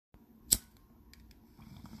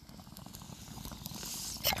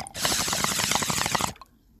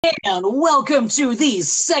And welcome to the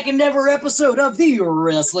second ever episode of the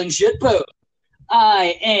Wrestling Shitpost.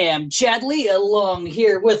 I am Chad Lee, along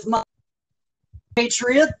here with my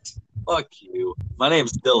Patriot. Fuck you. My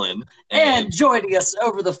name's Dylan. And joining us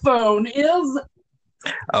over the phone is...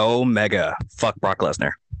 Omega. Fuck Brock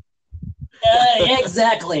Lesnar.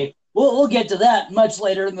 Exactly. We'll get to that much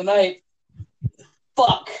later in the night.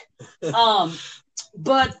 Fuck.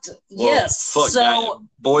 But yes, fuck so... that.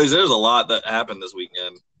 Boys, there's a lot that happened this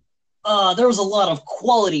weekend. There was a lot of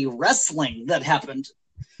quality wrestling that happened.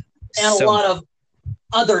 And a lot of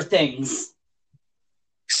other things.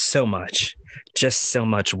 So much. Just so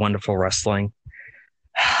much wonderful wrestling.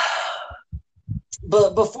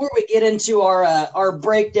 But before we get into our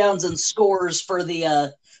breakdowns and scores for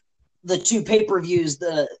the two pay-per-views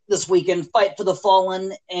this weekend, Fight for the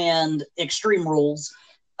Fallen and Extreme Rules,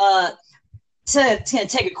 to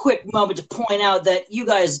take a quick moment to point out that you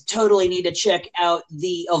guys totally need to check out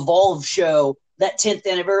the Evolve show, that 10th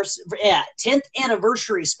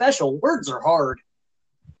anniversary special. Words are hard,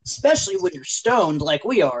 especially when you're stoned like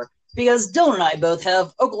we are, because Dylan and I both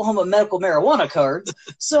have Oklahoma medical marijuana cards,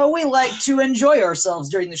 so we like to enjoy ourselves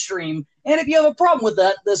during the stream. And if you have a problem with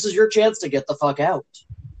that, this is your chance to get the fuck out.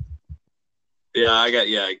 Yeah, I got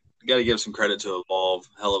to give some credit to Evolve.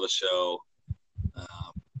 Hell of a show.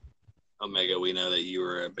 Omega, we know that you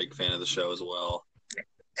were a big fan of the show as well.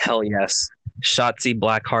 Hell yes. Shotzi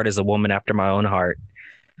Blackheart is a woman after my own heart.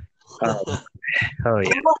 Oh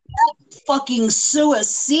yeah. That fucking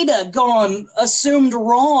Suicida gone assumed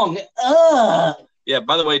wrong. Yeah,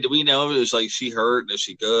 by the way, do we know if it was like she hurt? Is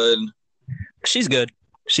she good? She's good.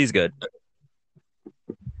 She's good.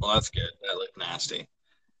 Well, that's good. That looked nasty.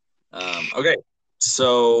 Okay,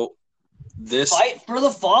 so this Fight for the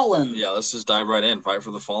Fallen. Yeah, let's just dive right in. Fight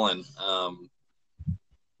for the Fallen.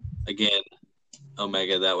 Again,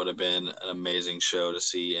 Omega, that would have been an amazing show to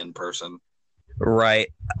see in person. Right.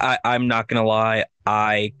 I'm not going to lie.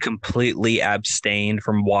 I completely abstained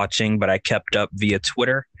from watching, but I kept up via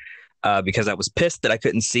Twitter because I was pissed that I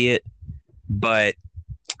couldn't see it. But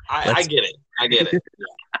I get it. I get it.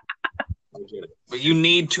 I get it. But you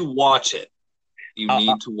need to watch it. You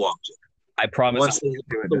need to watch it. I promise. Once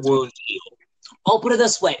the wounds heal. I'll put it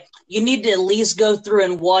this way. You need to at least go through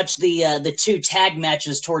and watch the two tag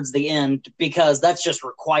matches towards the end, because that's just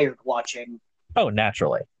required watching. Oh,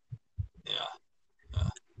 naturally. Yeah.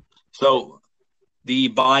 So the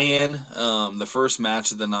buy-in, the first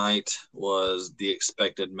match of the night was the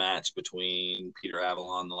expected match between Peter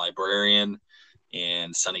Avalon, the Librarian,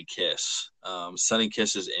 and Sonny Kiss. Sonny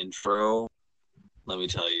Kiss's intro, let me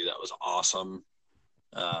tell you, that was awesome.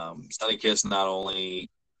 Sonny Kiss not only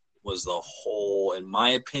was the whole, in my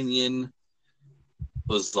opinion,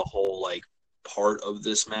 was the whole like part of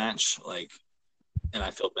this match, like, and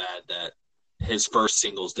I feel bad that his first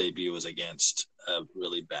singles debut was against a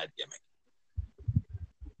really bad gimmick.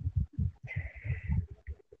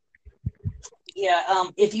 Yeah,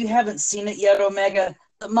 if you haven't seen it yet, Omega,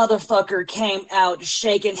 the motherfucker came out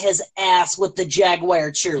shaking his ass with the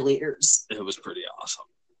Jaguar cheerleaders. It was pretty awesome.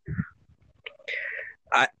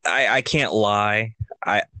 I can't lie.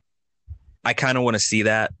 I kind of want to see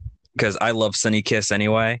that because I love Sonny Kiss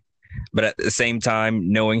anyway. But at the same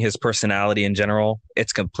time, knowing his personality in general,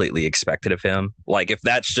 it's completely expected of him. Like, if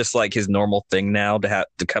that's just like his normal thing now to have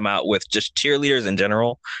to come out with just cheerleaders in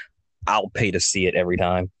general, I'll pay to see it every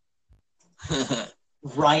time.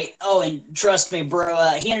 Right. Oh, and trust me,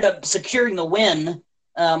 bro, he ended up securing the win,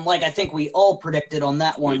 like I think we all predicted on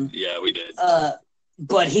that one. We did.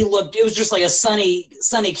 But it was just like a Sonny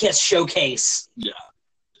Kiss showcase. Yeah.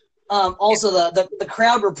 Also, the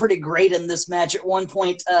crowd were pretty great in this match. At one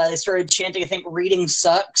point, they started chanting, I think, "Reading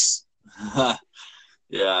sucks."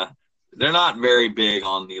 Yeah. They're not very big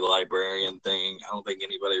on the Librarian thing. I don't think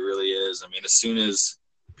anybody really is. I mean, as soon as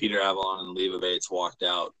Peter Avalon and Leva Bates walked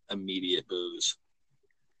out, immediate boos.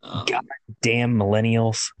 God damn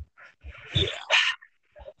millennials. Yeah.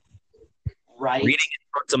 Right.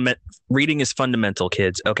 Reading is fundamental,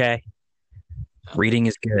 kids, okay? Reading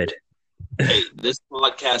is good. Hey, this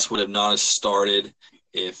podcast would have not started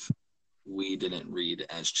if we didn't read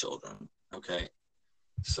as children, okay?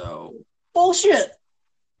 So Bullshit.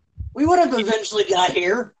 We would have eventually got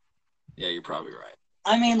here. Yeah, you're probably right.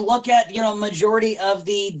 I mean, look at, majority of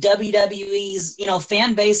the WWE's,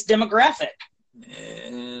 fan base demographic.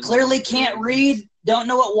 And Clearly can't read, don't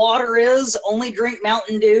know what water is, only drink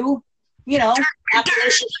Mountain Dew.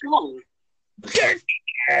 Appalachian song.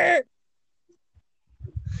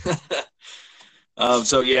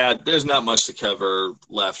 So, yeah, there's not much to cover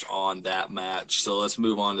left on that match. So let's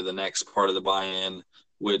move on to the next part of the buy-in,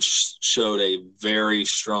 which showed a very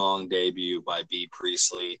strong debut by B.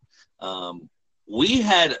 Priestley. We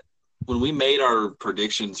had, when we made our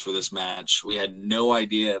predictions for this match, we had no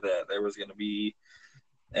idea that there was going to be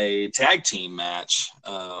a tag team match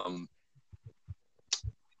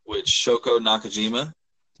with Shoko Nakajima.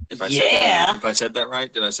 If I said that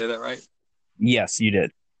right, did I say that right? Yes, you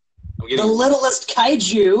did. The littlest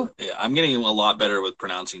kaiju. Yeah, I'm getting a lot better with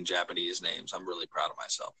pronouncing Japanese names. I'm really proud of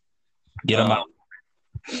myself. Get them out.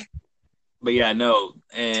 But yeah, no,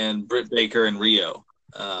 and Britt Baker and Rio.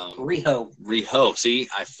 Riho. See,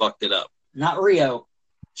 I fucked it up. Not Rio.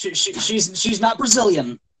 She's not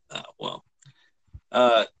Brazilian.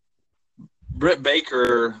 Britt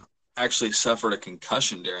Baker actually suffered a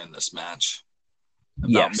concussion during this match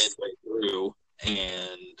about midway through,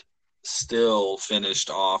 and still finished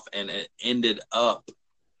off, and it ended up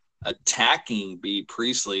attacking B.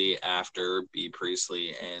 Priestley after B.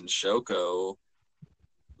 Priestley and Shoko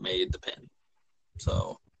made the pin.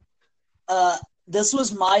 So this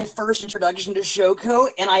was my first introduction to Shoko,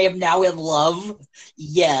 and I am now in love.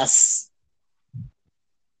 Yes.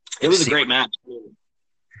 It was a great match.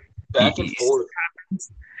 Back and forth.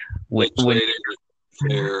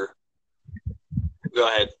 Go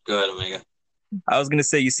ahead, Omega. I was going to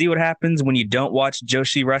say, you see what happens when you don't watch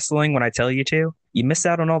Joshi wrestling when I tell you to? You miss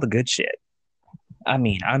out on all the good shit. I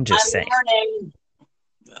mean, I'm saying. Learning.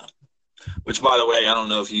 Yeah. Which, by the way, I don't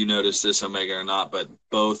know if you noticed this, Omega, or not, but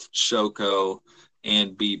both Shoko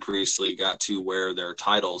and B. Priestley got to wear their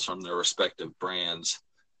titles from their respective brands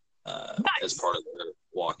as part of their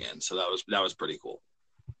walk-in. So that was pretty cool.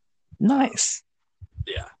 Nice.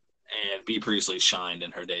 Yeah. And B. Priestley shined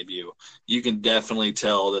in her debut. You can definitely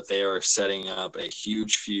tell that they are setting up a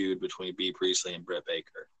huge feud between B. Priestley and Britt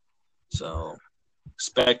Baker. So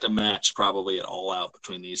expect a match probably at All Out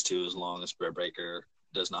between these two, as long as Britt Baker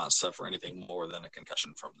does not suffer anything more than a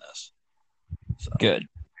concussion from this. So. Good.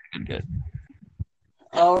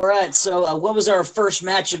 All right. So what was our first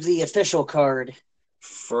match of the official card?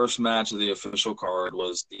 First match of the official card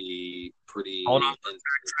was the pretty... Hold on.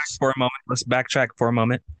 Let's backtrack for a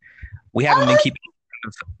moment. We haven't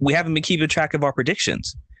been keeping track of our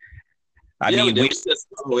predictions.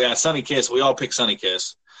 Sunny Kiss. We all picked Sunny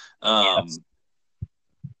Kiss. Yes.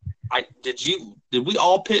 Did we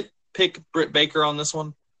all pick Britt Baker on this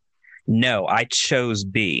one? No, I chose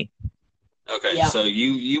B. Okay, yeah. So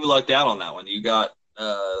you lucked out on that one. You got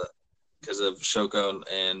because of Shoko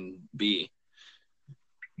and B.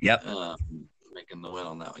 Yep. Making the win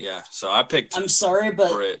on that one. Yeah. So I picked. I'm sorry,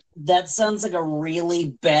 but Britt. That sounds like a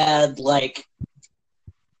really bad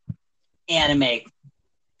anime.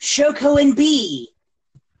 Shoko and B.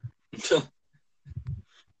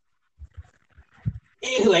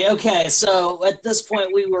 Anyway, okay. So at this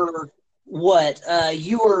point, we were what?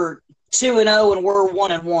 You were 2-0, and we're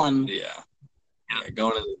 1-1. Yeah.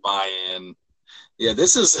 Going to the buy-in. Yeah,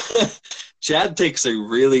 this is Chad takes a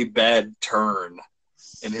really bad turn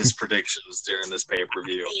in his predictions during this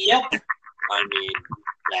pay-per-view. Yep. I mean,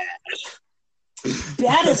 bad.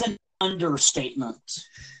 Bad is an understatement.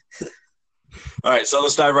 All right, so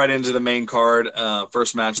let's dive right into the main card.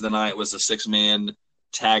 First match of the night was a 6-man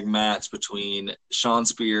tag match between Shawn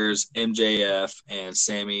Spears, MJF, and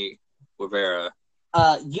Sammy Guevara.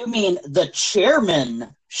 You mean the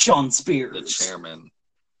chairman, Shawn Spears? The chairman,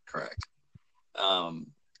 correct.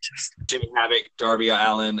 Jimmy Havoc, Darby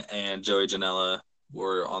Allin, and Joey Janela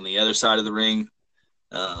were on the other side of the ring.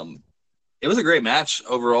 It was a great match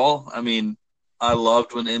overall. I mean, I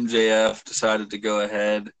loved when MJF decided to go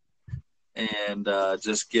ahead and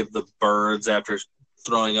just give the birds after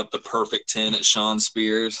throwing up the perfect 10 at Shawn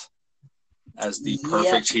Spears as the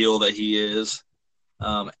perfect heel that he is.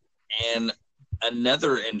 And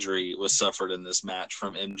another injury was suffered in this match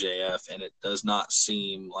from MJF, and it does not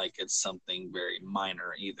seem like it's something very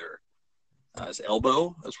minor either. His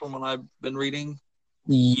elbow is from what I've been reading.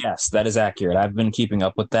 Yes, that is accurate. I've been keeping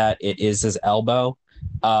up with that. It is his elbow.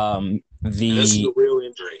 This is a real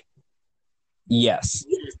injury. Yes.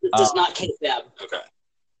 It does not kayfabe. Okay.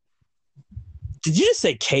 Did you just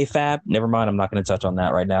say kayfabe? Never mind. I'm not going to touch on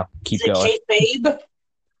that right now. Keep going. Kayfabe?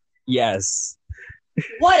 Yes.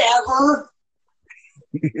 Whatever.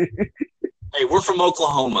 Hey, we're from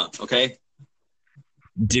Oklahoma, okay?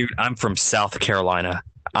 Dude, I'm from South Carolina.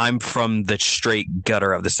 I'm from the straight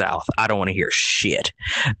gutter of the South. I don't want to hear shit.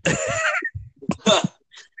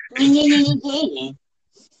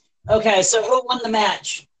 Okay, so who won the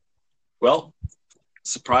match? Well,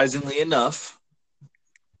 surprisingly enough,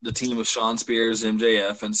 the team of Shawn Spears,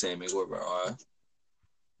 MJF, and Sammy Guevara.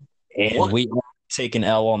 And we take an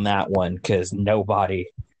L on that one because none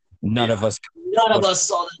of us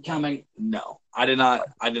saw that coming. No, I did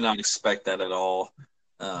not expect that at all.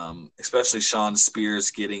 especially Sean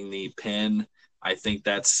Spears getting the pin. I think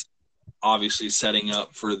that's obviously setting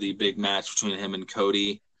up for the big match between him and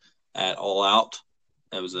Cody at All Out.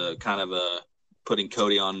 That was a kind of a putting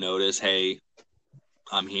Cody on notice. Hey,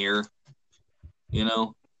 I'm here, you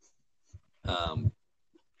know.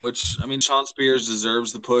 Which, I mean, Sean Spears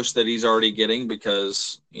deserves the push that he's already getting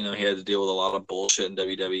because, you know, he had to deal with a lot of bullshit in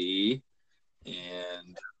WWE.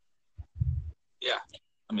 And, yeah,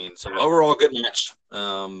 I mean, so overall good match.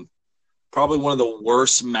 Probably one of the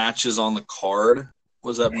worst matches on the card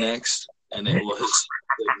was up next, and it was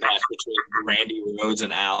the match between Randy Rhodes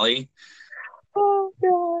and Allie. Oh,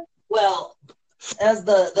 God. Well, as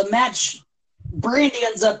the match, Brandy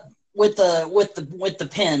ends up with the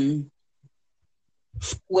pin,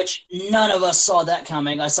 which none of us saw that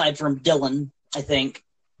coming, aside from Dylan, I think.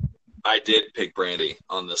 I did pick Brandy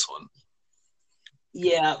on this one.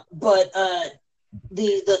 Yeah, but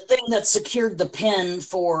the thing that secured the pin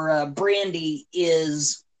for Brandy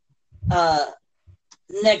is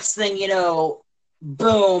next thing you know,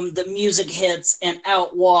 boom, the music hits and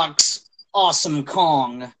out walks Awesome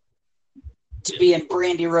Kong to be in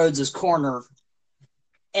Brandy Rhodes' corner.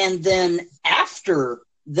 And then after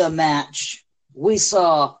the match, we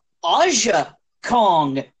saw Aja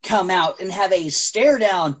Kong come out and have a stare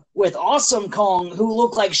down with Awesome Kong, who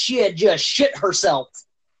looked like she had just shit herself.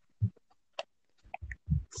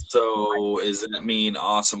 So, does that mean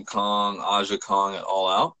Awesome Kong, Aja Kong at All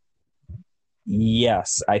Out?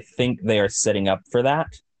 Yes, I think they are setting up for that.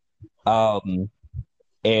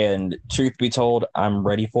 And truth be told, I'm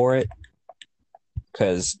ready for it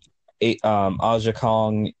because Aja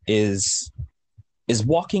Kong is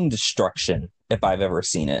walking destruction if I've ever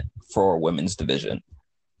seen it for a women's division.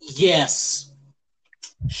 Yes.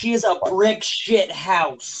 She is a brick shit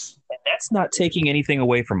house. And that's not taking anything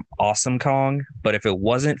away from Awesome Kong, but if it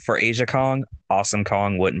wasn't for Aja Kong, Awesome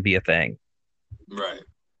Kong wouldn't be a thing. Right.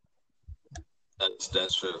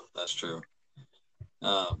 That's true. That's true.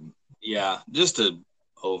 Yeah, just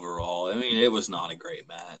overall, I mean, it was not a great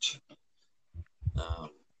match.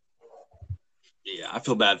 Yeah, I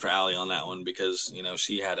feel bad for Allie on that one because, you know,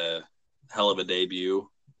 she had a hell of a debut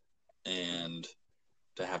and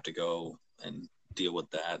to have to go and deal with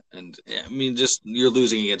that. And I mean, just you're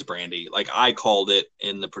losing against Brandy. Like I called it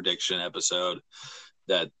in the prediction episode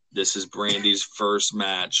that this is Brandy's first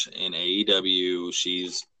match in AEW.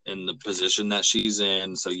 She's in the position that she's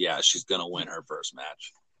in. So yeah, she's going to win her first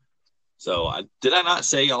match. So did I not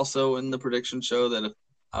say also in the prediction show that if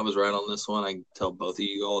I was right on this one, I tell both of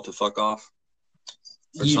you all to fuck off?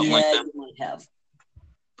 Or something like that. You might have.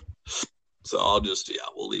 So I'll just,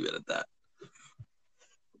 we'll leave it at that.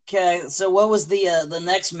 Okay, so what was the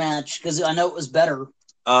next match? Because I know it was better.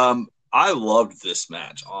 I loved this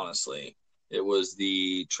match, honestly. It was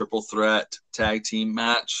the triple threat tag team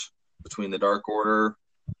match between the Dark Order,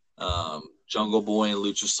 Jungle Boy and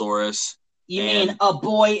Luchasaurus. You mean a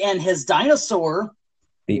boy and his dinosaur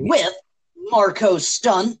with Marco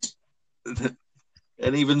Stunt.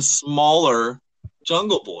 An even smaller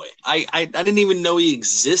Jungle Boy. I didn't even know he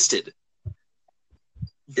existed.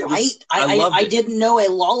 Right? I didn't know a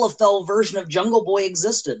Lalafell version of Jungle Boy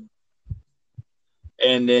existed.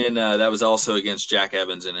 And then that was also against Jack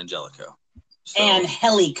Evans and Angelico. And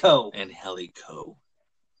Helico.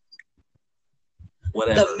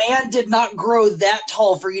 Whatever. The man did not grow that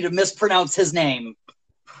tall for you to mispronounce his name.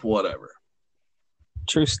 Whatever.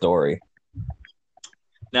 True story.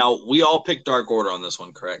 Now, we all picked Dark Order on this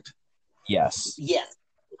one, correct? Yes. Yes.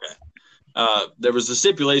 Okay. There was a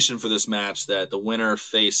stipulation for this match that the winner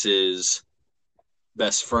faces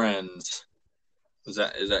Best Friends. Is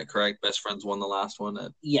that correct? Best Friends won the last one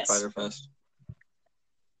at Fyter Fest?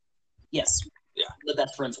 Yes. Yeah. The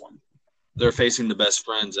Best Friends won. They're facing the Best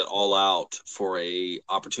Friends at All Out for a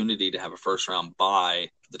opportunity to have a first round bye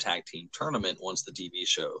for the tag team tournament once the TV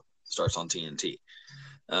show starts on TNT.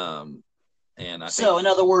 And I think, in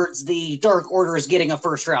other words, the Dark Order is getting a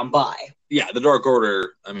first round bye. Yeah, the Dark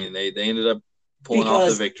Order. I mean, they ended up pulling off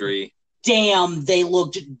the victory. Damn, they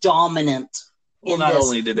looked dominant. Well, not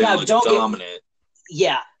only did they look dominant.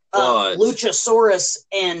 But Luchasaurus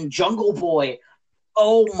and Jungle Boy.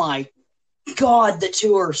 Oh my God, the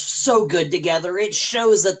two are so good together. It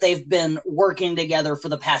shows that they've been working together for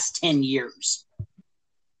the past 10 years.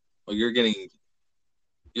 Well, you're getting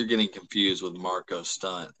confused with Marco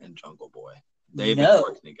Stunt and Jungle Boy. They've been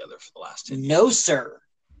working together for the last 10 years. No, sir.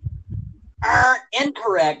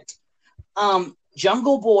 Incorrect.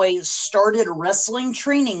 Jungle Boy started wrestling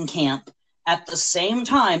training camp at the same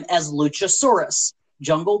time as Luchasaurus.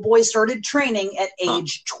 Jungle Boy started training at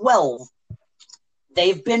age 12.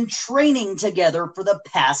 They've been training together for the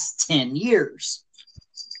past 10 years.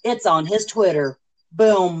 It's on his Twitter.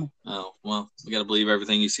 Boom. Oh, well, we got to believe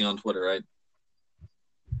everything you see on Twitter, right?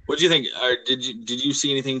 What do you think? Did you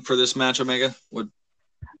see anything for this match, Omega? What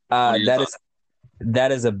are your thoughts?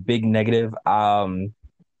 That is a big negative.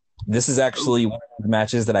 This is actually one of the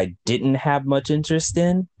matches that I didn't have much interest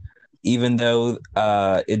in, even though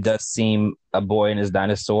it does seem a boy and his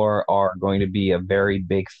dinosaur are going to be a very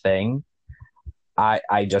big thing.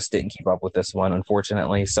 I just didn't keep up with this one,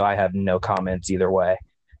 unfortunately, so I have no comments either way.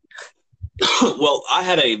 Well, I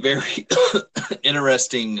had a very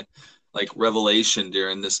interesting revelation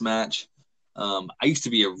during this match. I used to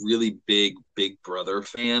be a really big Big Brother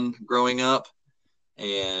fan growing up,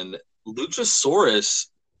 and Luchasaurus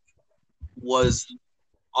was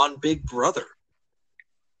on Big Brother,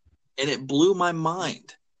 and it blew my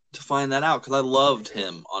mind to find that out because I loved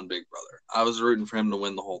him on Big Brother. I was rooting for him to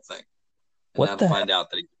win the whole thing. And now to find out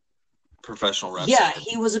that he professional wrestler. Yeah,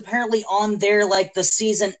 he was apparently on there the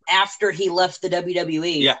season after he left the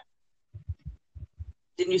WWE. Yeah.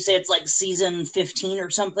 Didn't you say it's season 15 or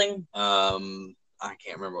something? I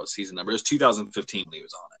can't remember what season number. It was 2015 when he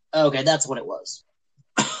was on it. Okay, that's what it was.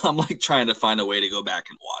 I'm trying to find a way to go back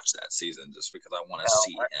and watch that season just because I want to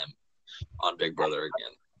see him on Big Brother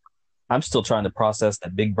again. I'm still trying to process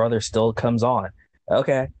that Big Brother still comes on.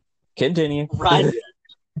 Okay, continue. Right.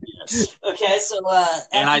 Yes. Okay, so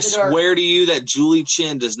and I swear to you that Julie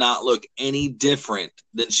Chen does not look any different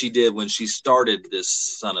than she did when she started this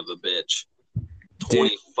son of a bitch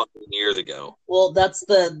 20 fucking years ago. Well, that's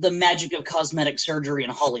the magic of cosmetic surgery in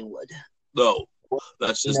Hollywood. No,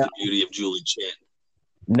 that's just the beauty of Julie Chen.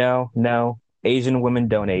 No. Asian women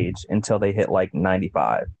don't age until they hit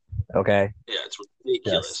 95. Okay? Yeah, it's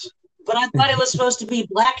ridiculous. Yes. But I thought it was supposed to be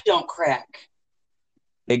black don't crack.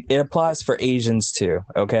 It applies for Asians too,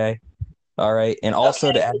 okay? All right. And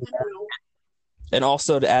also to add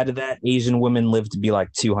to that, Asian women live to be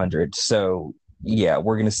 200. So yeah,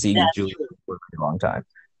 we're gonna see Julie for a long time.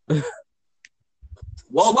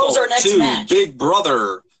 Welcome our next match. Big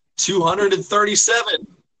Brother 237.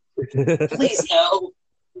 Please no.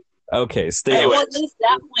 Okay, stay away. At least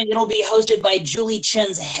that point, it'll be hosted by Julie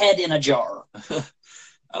Chen's head in a jar. I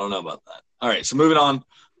don't know about that. All right, so moving on.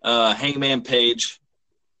 Hangman Page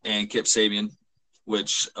and Kip Sabian,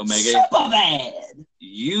 which Omega. Super bad.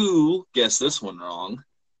 You guessed this one wrong.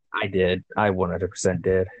 I did. I 100%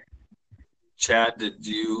 did. Chad, did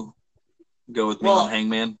you go with me on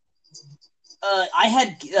Hangman? I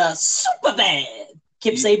had super bad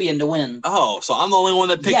Kip Sabian to win. Oh, so I'm the only one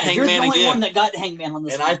that picked Hangman again. You're the only one that got Hangman on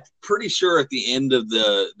this. And I'm pretty sure at the end of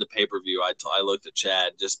the pay-per-view, I looked at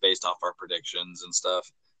Chad just based off our predictions and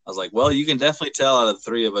stuff. I was like, well, you can definitely tell out of the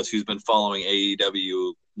three of us who's been following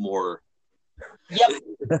AEW more. Yep.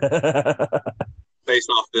 Based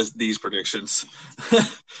off these predictions.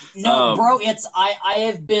 No, bro, it's I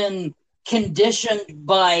have been conditioned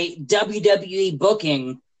by WWE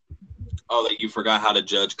booking. Oh, that you forgot how to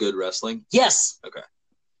judge good wrestling? Yes. Okay.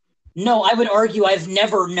 No, I would argue I've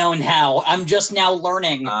never known how. I'm just now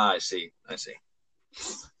learning. I see.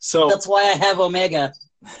 So that's why I have Omega.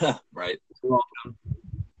 Right. Well,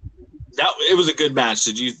 it was a good match.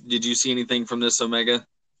 Did you see anything from this, Omega?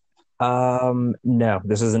 No.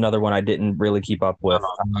 This is another one I didn't really keep up with.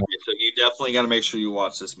 Okay, so you definitely got to make sure you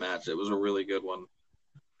watch this match. It was a really good one.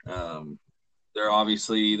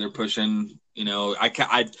 They're pushing.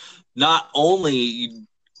 I not only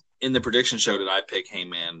in the prediction show did I pick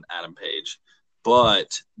Hangman Adam Page,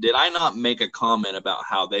 but did I not make a comment about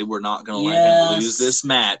how they were not going to let him lose this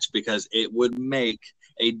match because it would make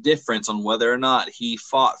a difference on whether or not he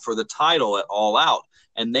fought for the title at All Out?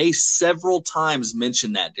 And they several times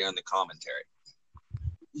mentioned that during the commentary.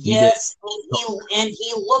 Yes, and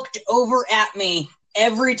he looked over at me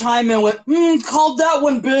every time and went, called that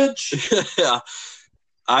one, bitch. Yeah.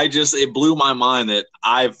 It blew my mind that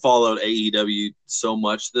I've followed AEW so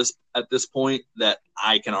much at this point that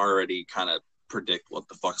I can already kind of predict what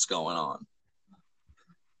the fuck's going on.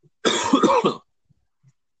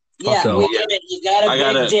 Yeah, you got a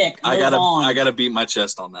big dick. I gotta beat my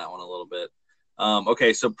chest on that one a little bit.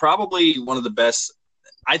 Okay, so probably one of the best.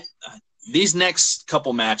 These next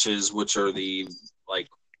couple matches, which are the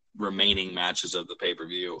remaining matches of the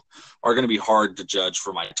pay-per-view, are going to be hard to judge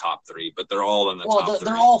for my top three, but they're all in the top three.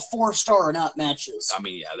 They're all 4-star not matches. I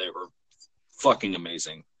mean, yeah, they were fucking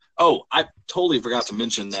amazing. Oh, I totally forgot to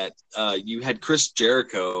mention that you had Chris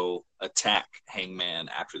Jericho attack Hangman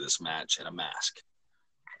after this match in a mask.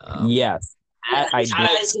 Yes.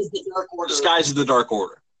 Disguised as the Dark Order. Disguised as the Dark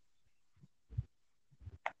Order.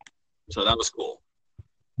 So that was cool.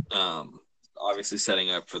 Obviously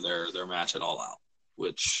setting up for their match at All Out,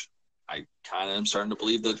 which I kind of am starting to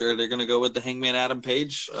believe that they're going to go with the Hangman Adam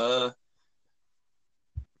Page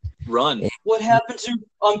run. What happened to?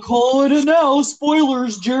 I'm calling it now.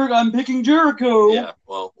 Spoilers, Jared. I'm picking Jericho. Yeah.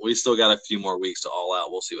 Well, we still got a few more weeks to All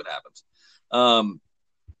Out. We'll see what happens.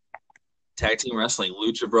 Tag team wrestling,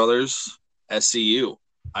 Lucha Brothers, SCU.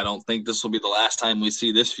 I don't think this will be the last time we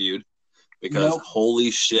see this feud because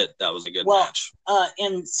holy shit, that was a good match.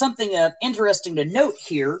 And something interesting to note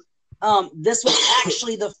here, this was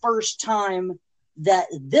actually the first time that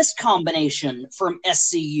this combination from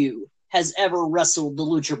SCU has ever wrestled the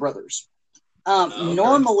Lucha Brothers.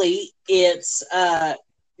 Normally, it's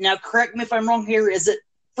now correct me if I'm wrong here. Is it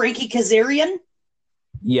Frankie Kazarian?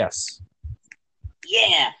 Yes.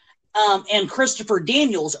 Yeah. And Christopher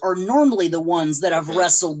Daniels are normally the ones that have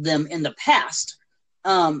wrestled them in the past.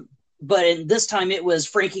 But in this time it was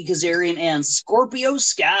Frankie Kazarian and Scorpio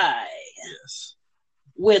Sky. Yes.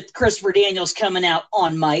 With Christopher Daniels coming out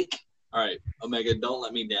on mic. All right, Omega, don't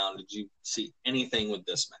let me down. Did you see anything with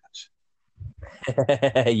this match?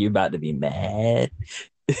 You about to be mad.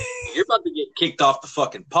 You're about to get kicked off the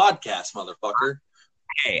fucking podcast, motherfucker.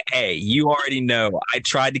 Hey, you already know. I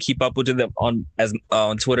tried to keep up with them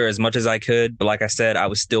on Twitter as much as I could, but like I said, I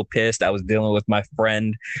was still pissed. I was dealing with my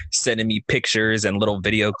friend sending me pictures and little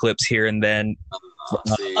video clips here and then.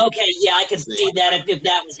 Okay, yeah, I could see that if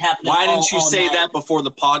that was happening. Why didn't you say that before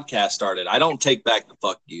the podcast started? I don't take back the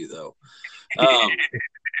fuck you, though.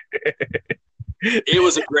 It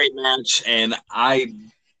was a great match, and I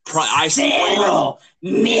swear.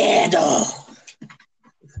 Middle.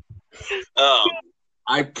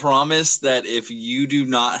 I promise that if you do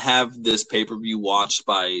not have this pay-per-view watched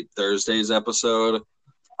by Thursday's episode,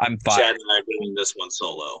 I'm fine. Chad and I are doing this one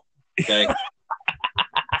solo. Okay?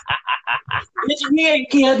 He ain't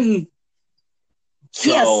kidding.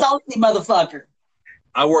 Yeah, salty motherfucker.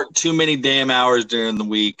 I work too many damn hours during the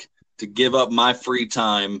week to give up my free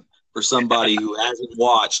time for somebody who hasn't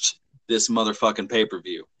watched this motherfucking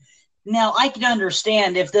pay-per-view. Now, I can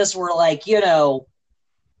understand if this were like,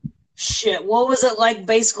 shit, what was it like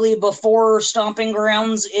basically before Stomping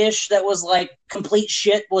Grounds-ish that was like complete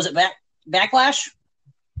shit? Was it Backlash?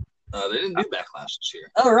 They didn't do Backlash this year.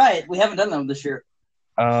 Oh, right. We haven't done that this year.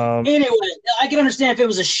 Anyway, I can understand if it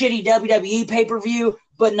was a shitty WWE pay-per-view,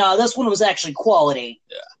 but no, this one was actually quality.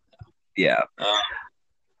 Yeah.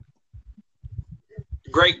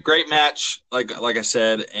 Great match, like I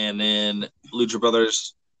said, and then Lucha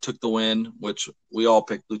Brothers took the win, which we all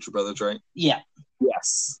picked Lucha Brothers, right? Yeah.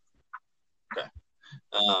 Yes. Okay.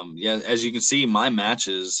 Yeah, as you can see, my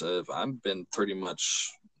matches, I've been pretty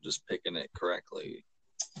much just picking it correctly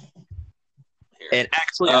here. And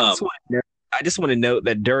actually, I just want to note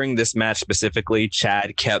that during this match specifically,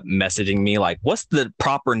 Chad kept messaging me like, what's the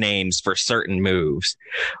proper names for certain moves?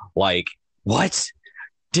 Like, what?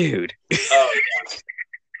 Dude.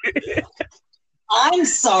 I'm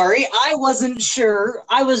sorry. I wasn't sure.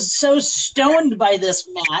 I was so stoned by this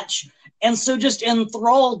match and so just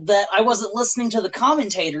enthralled that I wasn't listening to the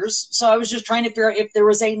commentators. So I was just trying to figure out if there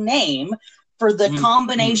was a name for the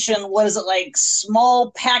combination. What is it, like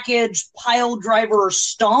small package pile driver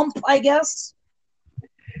stomp, I guess?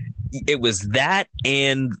 It was that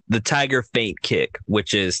and the Tiger Feint Kick,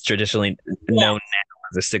 which is traditionally known now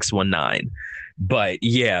as a 619. But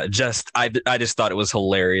yeah, I just thought it was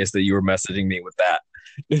hilarious that you were messaging me with that.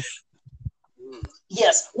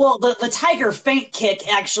 Yes. Well, the Tiger Feint Kick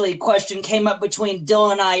actually question came up between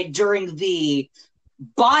Dylan and I during the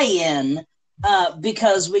buy-in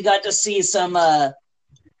because we got to see some, I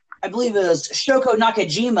believe it was Shoko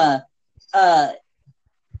Nakajima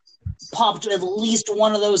popped at least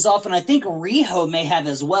one of those off, and I think Riho may have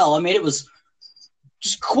as well. I mean, it was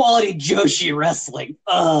just quality Joshi wrestling.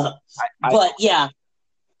 But yeah,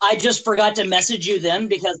 I just forgot to message you then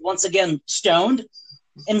because once again, stoned.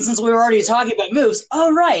 And since we were already talking about moves,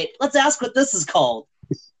 all right, let's ask what this is called.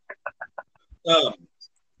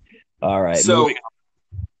 All right. So,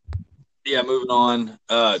 moving on.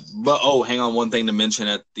 But hang on. One thing to mention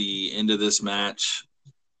at the end of this match,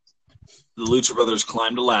 the Lucha Brothers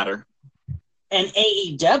climbed a ladder. An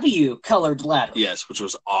AEW colored ladder. Yes, which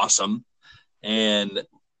was awesome. And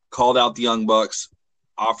called out the Young Bucks,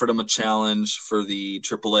 offered them a challenge for the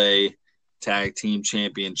AAA Tag Team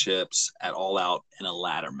Championships at All Out in a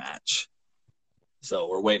ladder match. So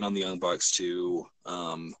we're waiting on the Young Bucks to,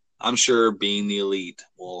 I'm sure being the Elite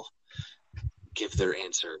will give their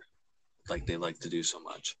answer like they like to do so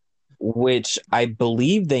much. Which I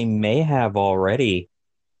believe they may have already.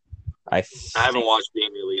 I haven't watched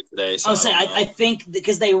Being the Elite today. So I think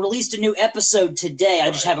because they released a new episode today, I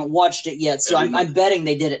just haven't watched it yet. So I'm betting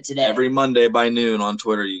they did it today. Every Monday by noon on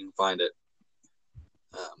Twitter, you can find it.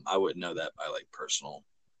 I wouldn't know that by like personal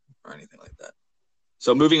or anything like that.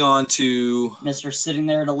 So moving on to Mr. sitting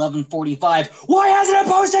there at 11:45. Why hasn't it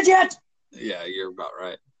posted yet? Yeah, you're about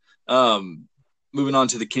right. Moving on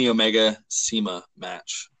to the Kenny Omega SEMA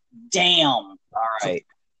match. Damn. All right.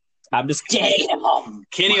 I'm just Damn.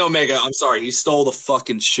 Kenny Omega, I'm sorry, he stole the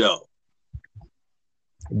fucking show.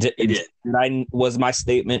 He did. Was my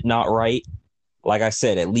statement not right? Like I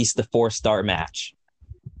said, at least the 4-star match.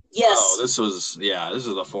 Yes. Oh, this was a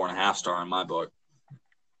 4.5 star in my book.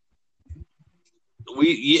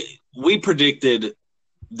 We predicted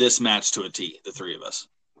this match to a T, the three of us.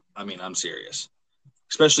 I mean, I'm serious.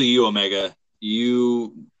 Especially you, Omega.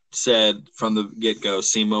 You said from the get-go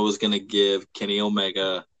SEMA was going to give Kenny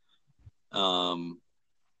Omega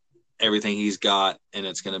everything he's got, and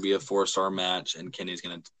it's going to be a 4-star match, and Kenny's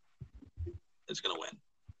going to win.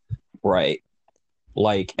 Right.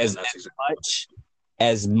 Like as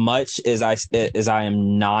much as I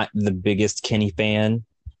am not the biggest Kenny fan,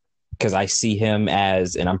 because I see him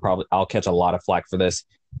as, and I'll catch a lot of flack for this.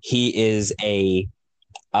 He is a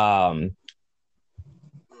oh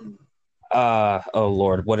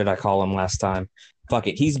Lord, what did I call him last time? Fuck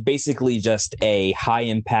it. He's basically just a high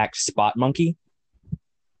impact spot monkey.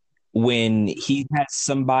 When he has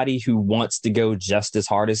somebody who wants to go just as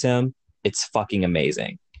hard as him, it's fucking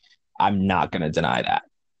amazing. I'm not going to deny that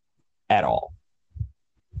at all.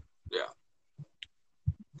 Yeah.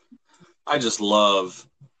 I just love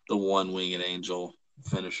the one-winged angel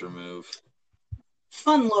finisher move.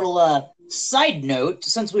 Fun little side note,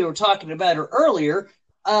 since we were talking about her earlier,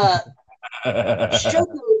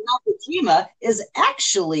 Shoko Nakajima is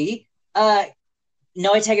actually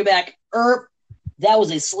no, I take it back. That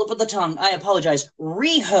was a slip of the tongue. I apologize.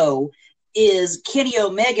 Riho is Kenny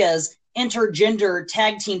Omega's intergender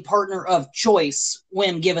tag team partner of choice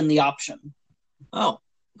when given the option. Oh,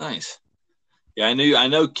 nice. Yeah, I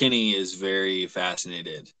know Kenny is very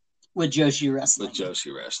fascinated with Joshi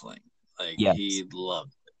wrestling. Like, yes. He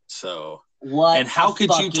loved it. So what? And how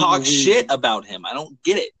could you talk shit about him? I don't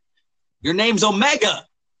get it. Your name's Omega.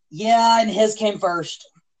 Yeah, and his came first.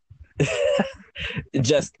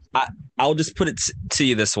 I'll just put it to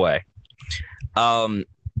you this way.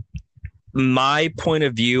 My point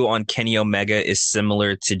of view on Kenny Omega is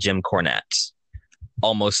similar to Jim Cornette's,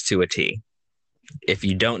 almost to a T. If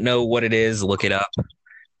you don't know what it is, look it up.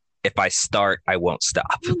 If I start, I won't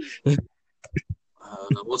stop.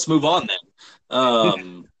 Let's move on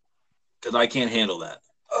then, because I can't handle that.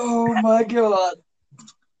 Oh my God.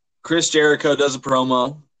 Chris Jericho does a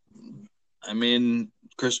promo. I mean,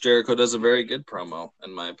 Chris Jericho does a very good promo,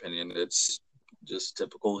 in my opinion. It's just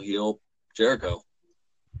typical heel Jericho.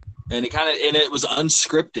 And it was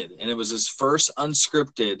unscripted, and it was his first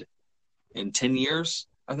unscripted in 10 years,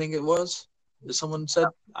 I think it was. As someone said,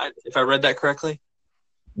 if I read that correctly.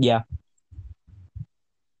 Yeah.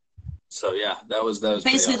 So yeah, that was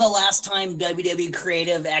basically the last time WWE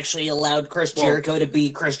Creative actually allowed Chris Jericho to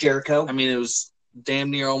be Chris Jericho. I mean, it was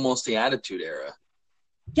damn near almost the Attitude Era.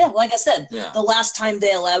 Yeah, like I said, yeah. The last time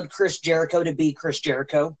they allowed Chris Jericho to be Chris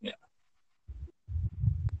Jericho. Yeah.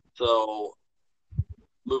 So,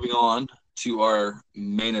 moving on to our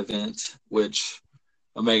main event, which,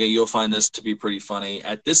 Omega, you'll find this to be pretty funny.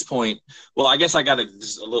 At this point, well, I guess I got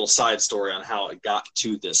just a little side story on how it got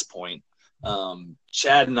to this point.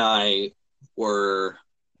 Chad and I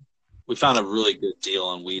we found a really good deal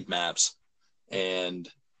on Weed Maps and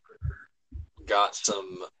got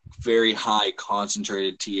some very high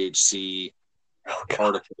concentrated THC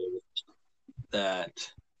particles that,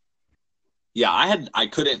 I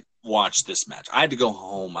couldn't watch this match. I had to go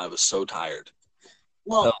home. I was so tired.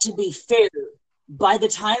 Well, to be fair, by the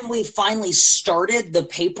time we finally started the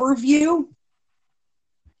pay-per-view,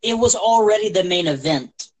 it was already the main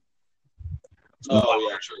event. Oh,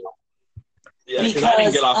 yeah, true. Yeah, because I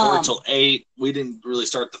didn't get off work till 8. We didn't really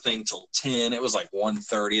start the thing till 10. It was like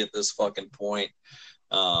 1:30 at this fucking point.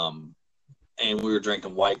 And we were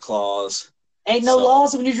drinking White Claws. Ain't no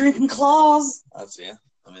laws when you're drinking claws. That's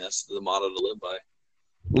the motto to live by.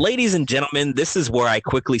 Ladies and gentlemen, this is where I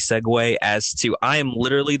quickly segue as to I am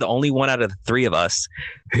literally the only one out of the three of us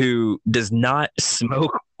who does not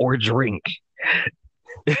smoke or drink.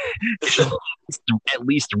 At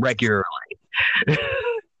least regularly.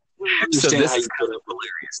 So this is kind of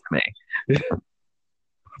hilarious to me.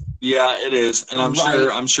 Yeah, it is, and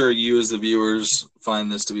I'm sure you as the viewers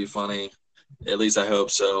find this to be funny. At least I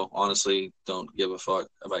hope so. Honestly, don't give a fuck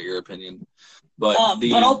about your opinion. But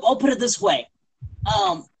I'll put it this way: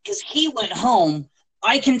 because he went home,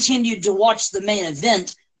 I continued to watch the main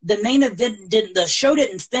event. The show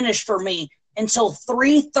didn't finish for me until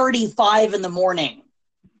 3:35 in the morning.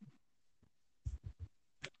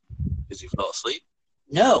 Because you fell asleep?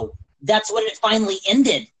 No, that's when it finally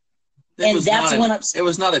ended. It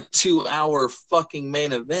was not a 2-hour fucking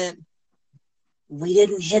main event. We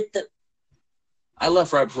didn't hit the... I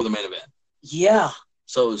left right before the main event. Yeah.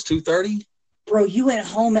 So it was 2:30? Bro, you went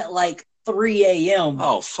home at like 3 a.m.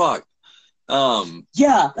 Oh, fuck.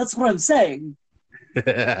 Yeah, that's what I'm saying.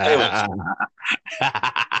 Anyways.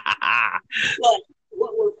 But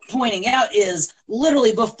what we're pointing out is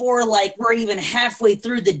literally before like we're even halfway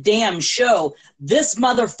through the damn show, this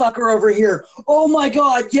motherfucker over here, oh my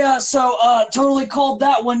god, yeah, so totally called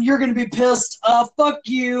that one. You're gonna be pissed. Fuck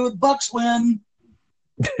you, Bucks win.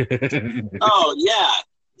 Oh yeah.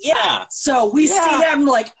 Yeah. So we see that and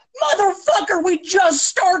we're like, motherfucker, we just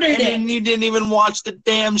started it. And you didn't even watch the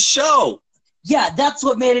damn show. Yeah, that's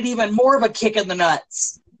what made it even more of a kick in the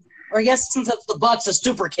nuts. Or I guess since it's the Bucks, a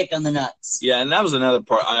super kick in the nuts. Yeah, and that was another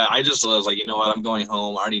part. I just was like, you know what? I'm going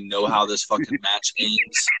home. I already know how this fucking match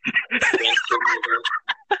ends.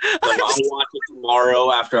 I'll watch it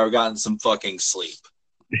tomorrow after I've gotten some fucking sleep.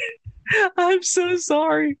 I'm so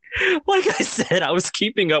sorry. Like I said, I was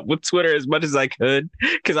keeping up with Twitter as much as I could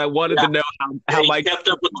because I wanted to know how my kept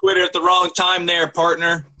up with Twitter at the wrong time there,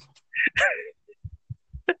 partner.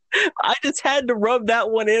 I just had to rub that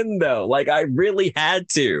one in, though. Like, I really had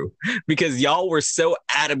to because y'all were so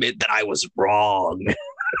adamant that I was wrong.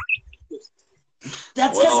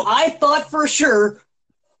 That's because I thought for sure,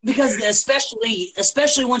 because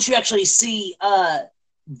especially once you actually see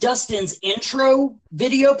Dustin's intro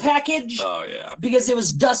video package. Oh, yeah. Because it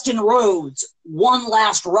was Dustin Rhodes' one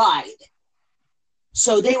last ride.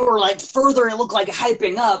 So they were like further, it looked like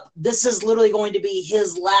hyping up. This is literally going to be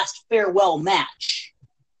his last farewell match.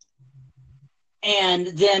 And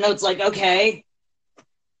then it's like, okay,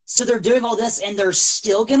 so they're doing all this and they're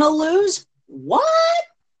still going to lose? What?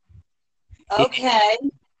 Okay.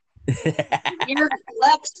 You're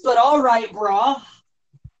flex, but all right, brah.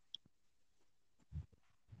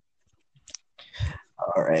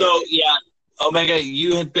 All right. So, yeah, Omega,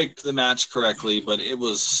 you had picked the match correctly, but it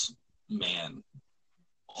was, man.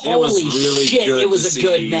 Holy shit, it was a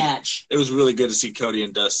good match. It was really good to see Cody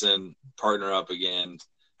and Dustin partner up again.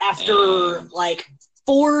 After, like,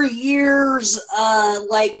 4 years,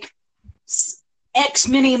 like, X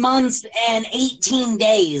many months and 18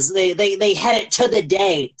 days. They had it to the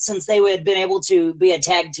day since they had been able to be a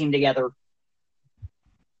tag team together.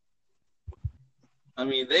 I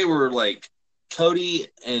mean, they were, like, Cody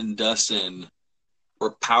and Dustin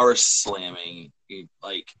were power slamming,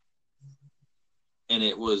 like, and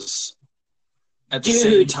it was at the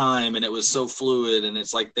same time, and it was so fluid, and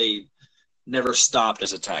it's like they never stopped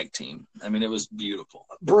as a tag team. I mean, it was beautiful.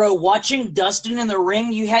 Bro, watching Dustin in the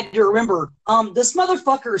ring, you had to remember, this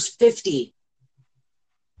motherfucker is 50.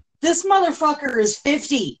 This motherfucker is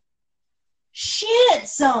 50. Shit,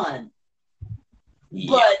 son. Yeah.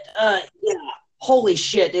 But, yeah, holy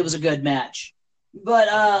shit, it was a good match.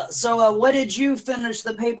 But, so what did you finish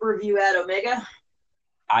the pay-per-view at, Omega?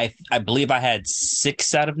 I believe I had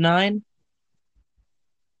 6 out of 9.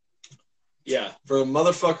 Yeah, for a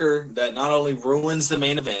motherfucker that not only ruins the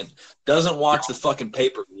main event, doesn't watch the fucking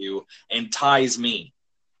pay-per-view, and ties me.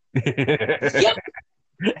 Yep.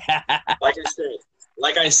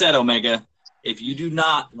 Like I said, Omega, if you do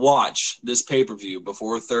not watch this pay-per-view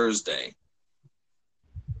before Thursday,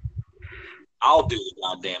 I'll do the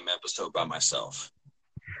goddamn episode by myself.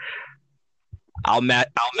 I'll match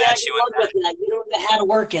you on that. You don't know how to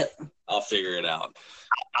work it. I'll figure it out.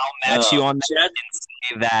 I'll match you on that and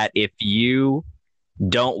say that if you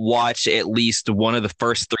don't watch at least one of the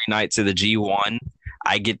first 3 nights of the G1,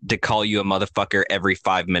 I get to call you a motherfucker every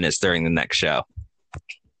 5 minutes during the next show.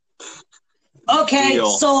 Okay,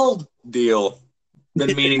 sold. Deal.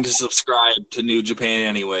 Been meaning to subscribe to New Japan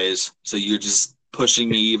anyways, so you're just pushing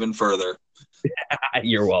me even further.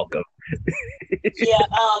 You're welcome. Yeah,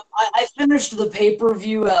 I finished the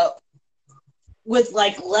pay-per-view with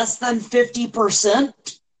like less than 50%.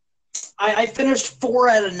 I finished 4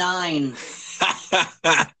 out of 9.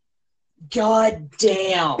 God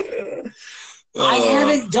damn. I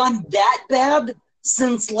haven't done that bad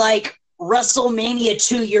since like WrestleMania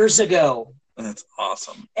 2 years ago. That's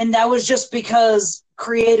awesome. And that was just because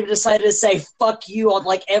Creative decided to say fuck you on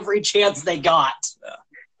like every chance they got. Yeah.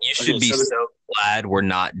 You should be so glad we're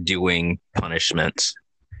not doing punishments.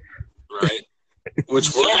 Right.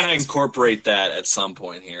 Which we're going to incorporate that at some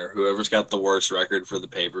point here. Whoever's got the worst record for the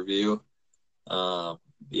pay-per-view.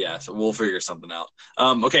 Yeah, so we'll figure something out.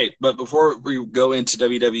 Okay, but before we go into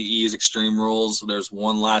WWE's Extreme Rules, there's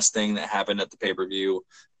one last thing that happened at the pay-per-view.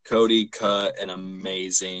 Cody cut an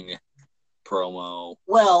amazing promo.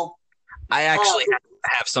 Well, I actually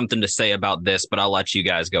have something to say about this, but I'll let you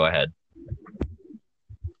guys go ahead.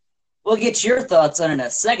 We'll get your thoughts on it in a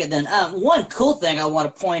second then. One cool thing I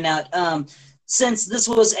want to point out, since this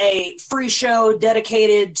was a free show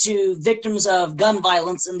dedicated to victims of gun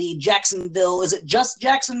violence in the Jacksonville, is it just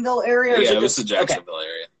Jacksonville area? Or Yeah, it was the just, Jacksonville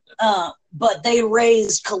area. but they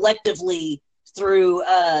raised collectively through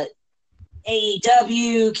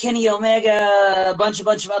AEW, Kenny Omega, a bunch of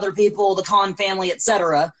other people, the Khan family,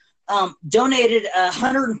 etc. Donated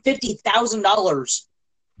 $150,000.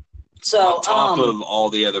 So on top of all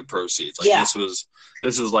the other proceeds, like yeah.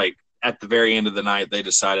 this was like at the very end of the night, they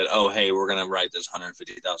decided, oh hey, we're gonna write this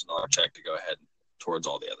 $150,000 check to go ahead towards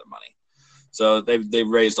all the other money. So they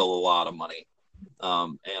raised a lot of money.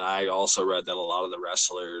 And I also read that a lot of the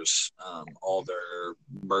wrestlers, all their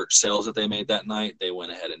merch sales that they made that night, they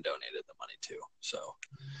went ahead and donated the money too. So,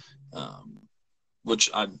 which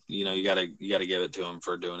you gotta give it to them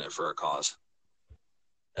for doing it for a cause.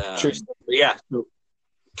 True. But yeah,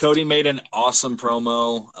 Cody made an awesome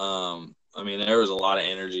promo. I mean, there was a lot of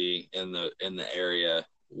energy in the area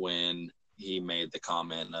when he made the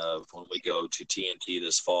comment of, when we go to TNT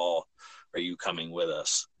this fall, are you coming with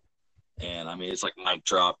us? And I mean, it's like mic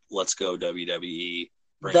drop. Let's go WWE.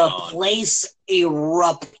 Bring the it on. place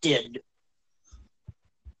erupted.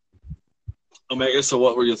 Omega, so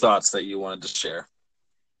what were your thoughts that you wanted to share?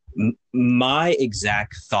 My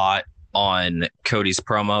exact thought on Cody's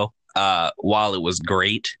promo, while it was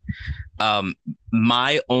great,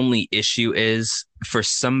 my only issue is for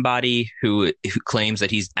somebody who claims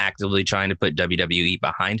that he's actively trying to put WWE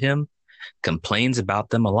behind him, complains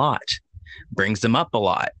about them a lot, brings them up a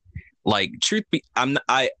lot. Like, truth be,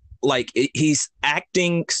 he's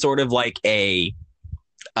acting sort of like a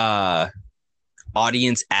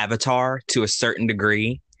audience avatar to a certain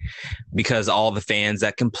degree, because all the fans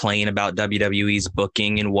that complain about WWE's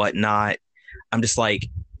booking and whatnot, I'm just like,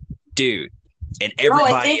 dude. And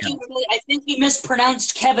everybody, I think he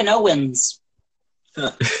mispronounced Kevin Owens.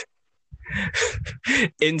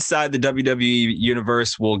 Inside the WWE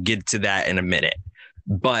universe, we'll get to that in a minute.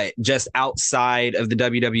 But just outside of the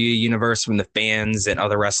WWE universe, from the fans and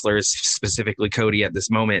other wrestlers, specifically Cody at this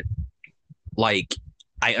moment, like,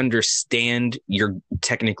 I understand you're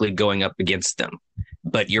technically going up against them,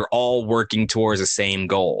 but you're all working towards the same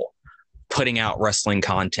goal, putting out wrestling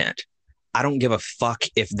content. I don't give a fuck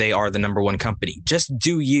if they are the number one company. Just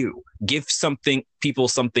do you. Give people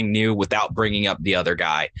something new without bringing up the other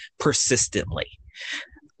guy persistently.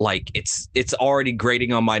 Like, it's already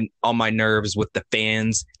grating on my nerves with the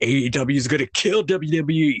fans. AEW is gonna kill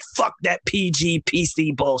WWE. Fuck that PG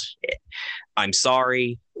PC bullshit. I'm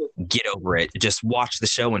sorry. Get over it. Just watch the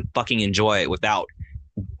show and fucking enjoy it without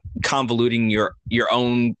convoluting your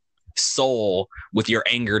own soul with your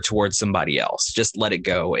anger towards somebody else. Just let it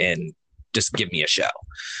go and just give me a show.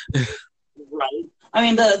 Right. I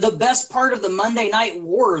mean, the best part of the Monday Night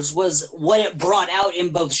Wars was what it brought out in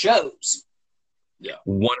both shows. Yeah,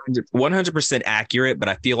 100% accurate, but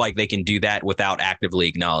I feel like they can do that without actively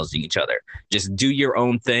acknowledging each other. Just do your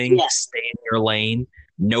own thing, Stay in your lane.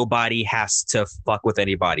 Nobody has to fuck with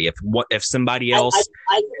anybody. If somebody else...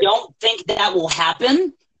 I don't think that will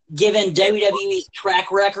happen, given WWE's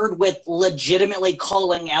track record with legitimately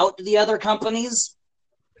calling out the other companies.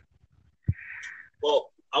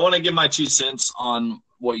 Well, I want to give my 2 cents on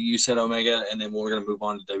what you said, Omega, and then we're going to move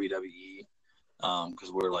on to WWE,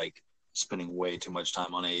 because we're like spending way too much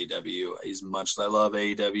time on AEW. As much as I love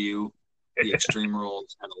AEW, the Extreme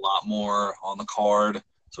Rules had a lot more on the card,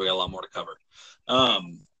 so we got a lot more to cover.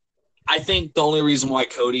 I think the only reason why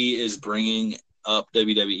Cody is bringing up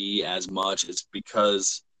WWE as much is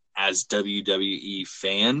because, as WWE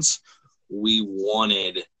fans, we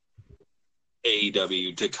wanted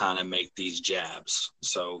AEW to kind of make these jabs.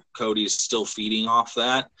 So Cody's still feeding off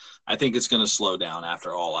that. I think it's going to slow down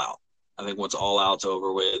after All Out. I think once All Out's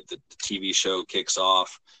over with, the TV show kicks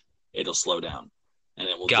off, it'll slow down. And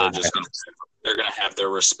they're going to have their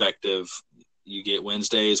respective, you get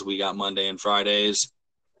Wednesdays, we got Monday and Fridays.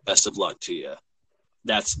 Best of luck to you.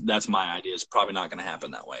 That's my idea. It's probably not going to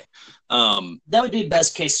happen that way. That would be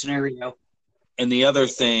best case scenario. And the other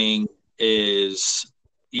thing is,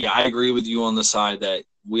 yeah, I agree with you on the side that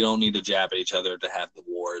we don't need to jab at each other to have the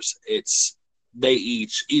wars. Each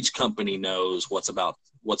company knows what's about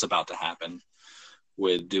to happen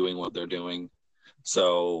with doing what they're doing.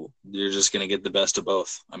 So you're just going to get the best of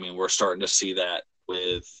both. I mean, we're starting to see that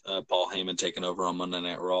with Paul Heyman taking over on Monday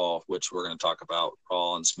Night Raw, which we're going to talk about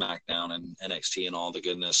Raw and SmackDown and NXT and all the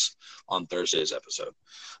goodness on Thursday's episode.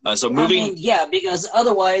 Because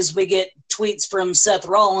otherwise we get tweets from Seth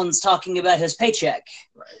Rollins talking about his paycheck.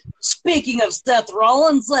 Right. Speaking of Seth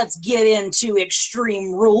Rollins, let's get into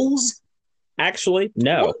Extreme Rules. Actually,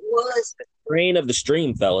 no. Reign of the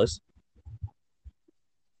stream, fellas.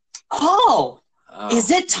 Oh,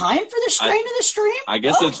 is it time for the strain of the stream? I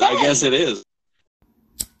guess it is.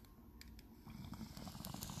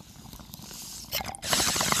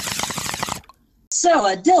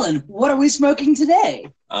 So, Dylan, what are we smoking today?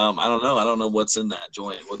 I don't know. I don't know what's in that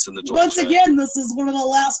joint. What's in the joint? Once again, this is one of the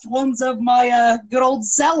last ones of my good old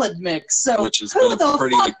salad mix. So, which has who been the a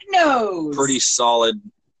fuck knows? pretty solid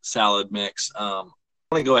salad mix. I want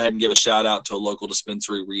to go ahead and give a shout out to a local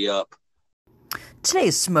dispensary, Re-Up.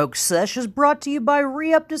 Today's Smoke Sesh is brought to you by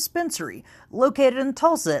Re-Up Dispensary, located in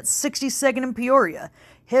Tulsa at 62nd and Peoria.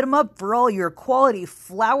 Hit 'em up for all your quality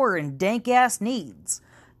flower and dank-ass needs.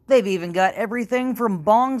 They've even got everything from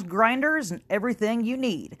bongs, grinders, and everything you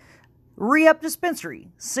need. Re-Up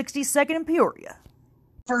Dispensary, 62nd and Peoria.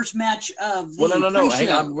 First match of the Well, no. pre-show. Hang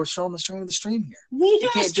on. We're showing the strain of the stream here. We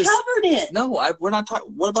can't just covered it. No, we're not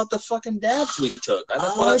talking. What about the fucking dabs we took?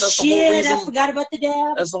 Oh, that's the whole shit, reason, I forgot about the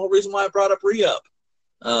dab. That's the whole reason why I brought up Re-Up.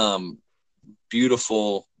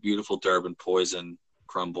 Beautiful, beautiful Durban Poison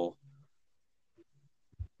crumble.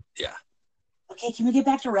 Yeah. Okay, can we get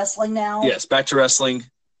back to wrestling now? Yes, back to wrestling.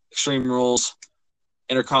 Extreme Rules.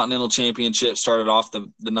 Intercontinental Championship started off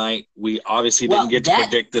the night. We obviously didn't get to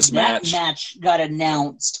predict this match. That match got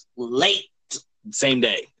announced late. Same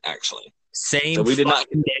day, actually. Same. So we did not.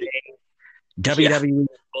 WWE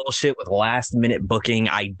bullshit with last minute booking.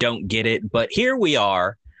 I don't get it, but here we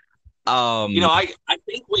are. I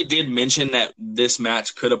think we did mention that this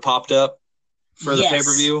match could have popped up for the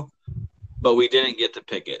pay-per-view, but we didn't get to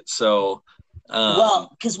pick it. So,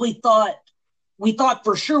 because we thought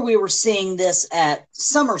for sure we were seeing this at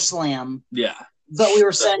SummerSlam. Yeah. But we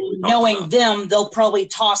were saying, knowing them, they'll probably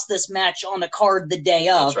toss this match on the card the day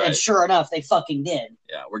of, right. and sure enough, they fucking did.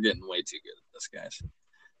 Yeah, we're getting way too good at this, guys.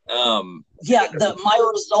 My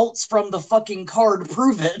results from the fucking card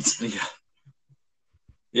prove it. Yeah.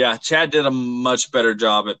 Yeah, Chad did a much better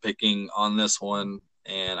job at picking on this one,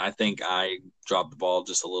 and I think I dropped the ball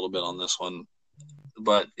just a little bit on this one.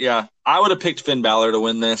 But, yeah, I would have picked Finn Balor to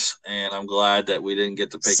win this, and I'm glad that we didn't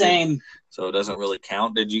get to pick Same. it. So it doesn't really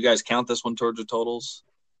count. Did you guys count this one towards your totals?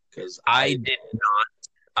 Because I did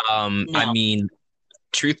not. No. I mean,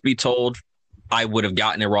 truth be told, I would have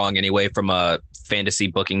gotten it wrong anyway from a fantasy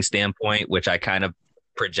booking standpoint, which I kind of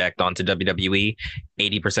project onto WWE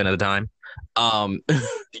 80% of the time.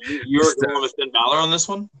 You're going with Finn Balor on this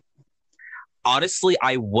one? Honestly,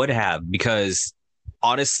 I would have, because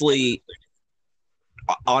honestly,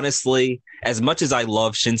 as much as I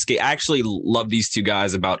love Shinsuke, I actually love these two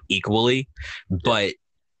guys about equally, but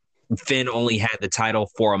Finn only had the title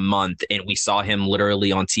for a month, and we saw him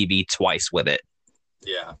literally on TV twice with it.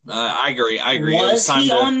 Yeah, I agree. Was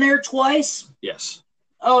he on there twice? Yes.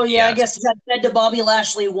 Oh, yeah, Yes. I guess he got fed to Bobby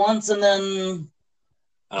Lashley once, and then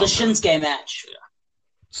the Shinsuke match. Yeah.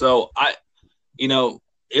 So,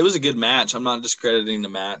 it was a good match. I'm not discrediting the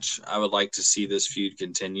match. I would like to see this feud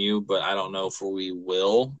continue, but I don't know if we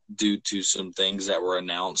will, due to some things that were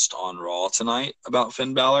announced on Raw tonight about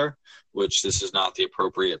Finn Balor, which this is not the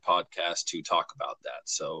appropriate podcast to talk about that.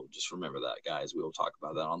 So just remember that, guys. We will talk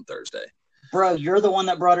about that on Thursday. Bro, you're the one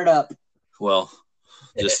that brought it up. Well,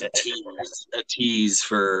 just a tease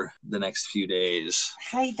for the next few days.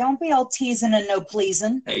 Hey, don't be all teasing and no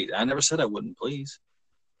pleasing. Hey, I never said I wouldn't please.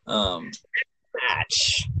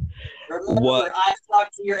 Match. Remember, What? I've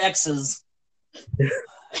talked to your exes.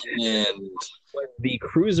 And The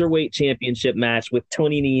Cruiserweight Championship match with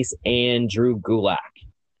Tony Nese and Drew Gulak.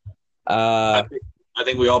 I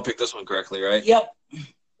think we all picked this one correctly, right? Yep.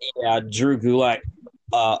 Yeah, Drew Gulak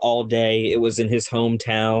all day. It was in his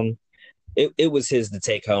hometown. It was his to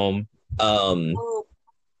take home.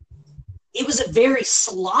 It was a very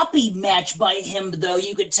sloppy match by him, though.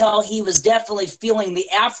 You could tell he was definitely feeling the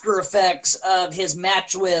after effects of his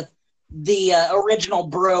match with the original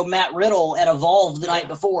bro, Matt Riddle, at Evolve the night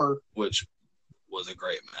before. Which was a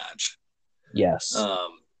great match. Yes.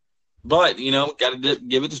 But, got to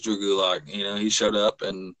give it to Drew Gulak. He showed up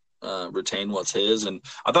and retained what's his. And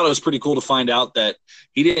I thought it was pretty cool to find out that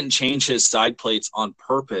he didn't change his side plates on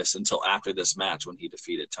purpose until after this match when he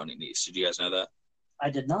defeated Tony Nese. Did you guys know that? I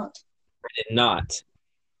did not. I did not.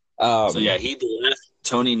 He left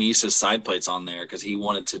Tony Nese's side plates on there because he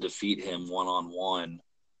wanted to defeat him one-on-one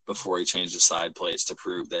before he changed his side plates to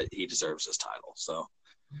prove that he deserves his title. So,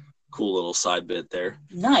 cool little side bit there.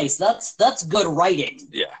 Nice. That's good writing.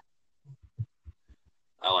 Yeah.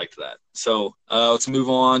 I liked that. So, let's move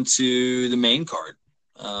on to the main card.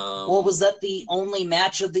 Well, was that the only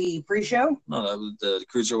match of the pre-show? No, that was the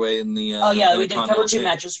Cruiserweight and the we did cover two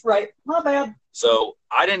matches. Right. My bad. So,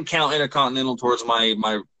 I didn't count Intercontinental towards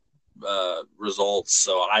my results,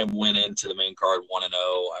 so I went into the main card 1-0.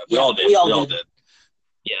 We all did. We all did.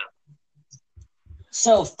 Yeah.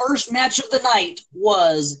 So first match of the night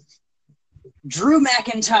was Drew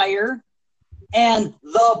McIntyre and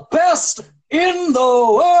the best in the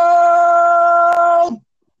world,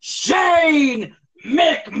 Shane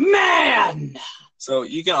McMahon. So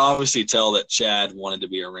you can obviously tell that Chad wanted to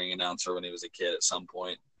be a ring announcer when he was a kid at some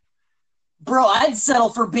point. Bro, I'd settle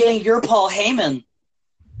for being your Paul Heyman.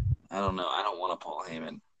 I don't know. I don't want a Paul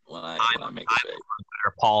Heyman when I make it big.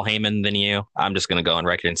 Better Paul Heyman than you. I'm just going to go on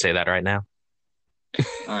record and say that right now. All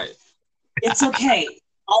right. It's okay.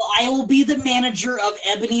 I will be the manager of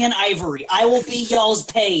Ebony and Ivory. I will be y'all's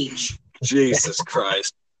page. Jesus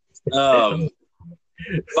Christ. By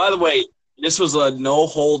the way, this was a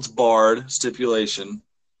no-holds-barred stipulation.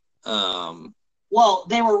 Well,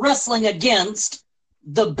 they were wrestling against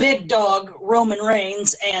the big dog, Roman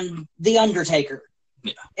Reigns, and The Undertaker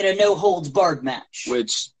in a no-holds-barred match.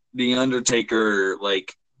 Which The Undertaker,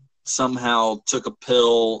 somehow took a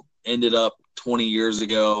pill, ended up 20 years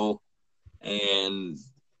ago, and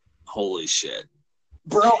holy shit.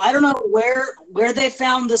 Bro, I don't know where they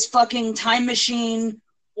found this fucking time machine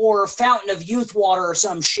or fountain of youth water or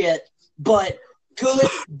some shit, but good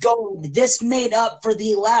God, this made up for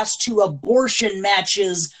the last 2 abortion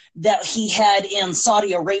matches that he had in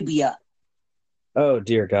Saudi Arabia. Oh,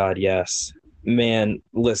 dear God, yes. Man,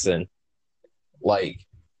 listen. I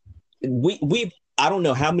don't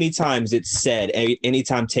know how many times it's said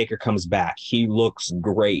anytime Taker comes back, he looks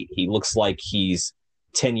great. He looks like he's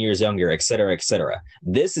 10 years younger, et cetera, et cetera.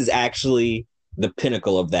 This is actually the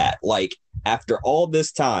pinnacle of that. After all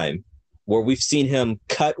this time where we've seen him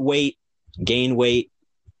cut weight, gain weight,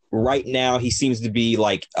 right now he seems to be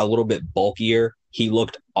a little bit bulkier. He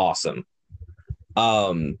looked awesome.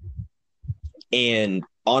 And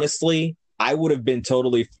honestly, I would have been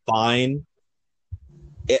totally fine.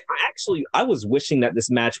 I was wishing that this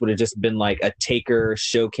match would have just been a Taker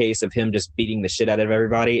showcase of him just beating the shit out of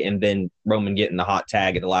everybody and then Roman getting the hot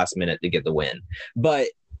tag at the last minute to get the win. But,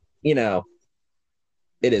 it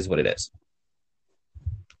is what it is.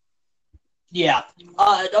 Yeah.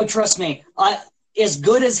 Trust me. As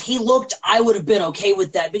good as he looked, I would have been okay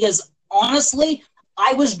with that because, honestly,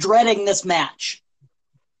 I was dreading this match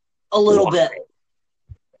a little bit.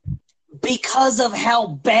 Because of how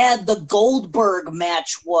bad the Goldberg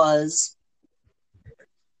match was.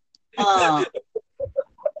 Because,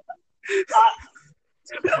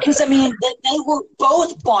 they were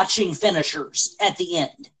both botching finishers at the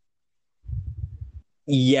end.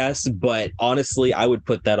 Yes, but honestly, I would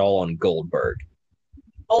put that all on Goldberg.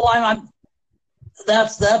 Oh,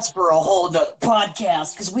 that's for a whole nother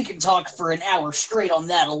podcast because we can talk for an hour straight on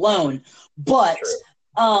that alone. But,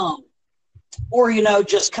 or,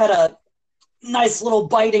 just cut a nice little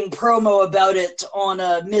biting promo about it on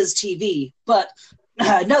Miz TV, but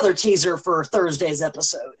another teaser for Thursday's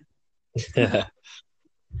episode.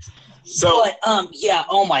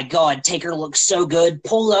 Oh my God, Taker looks so good.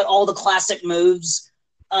 Pulled out all the classic moves.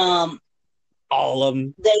 All of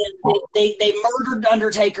them. They murdered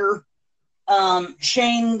Undertaker.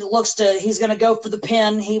 Shane he's going to go for the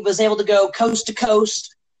pin. He was able to go coast to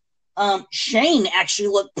coast. Shane actually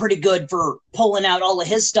looked pretty good for pulling out all of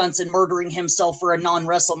his stunts and murdering himself for a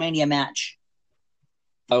non-WrestleMania match.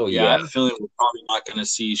 Oh, yeah. I have a feeling we're probably not going to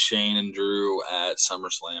see Shane and Drew at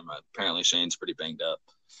SummerSlam. Apparently, Shane's pretty banged up.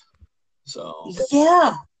 So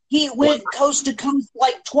yeah, he went coast to coast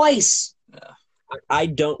twice. Yeah. I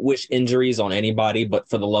don't wish injuries on anybody, but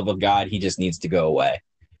for the love of God, he just needs to go away.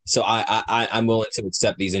 So I'm willing to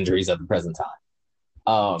accept these injuries at the present time.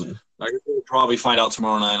 I guess we'll probably find out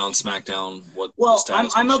tomorrow night on SmackDown what. Well,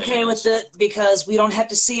 I'm okay with it because we don't have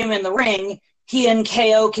to see him in the ring. He and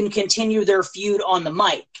KO can continue their feud on the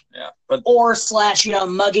mic. Yeah, or /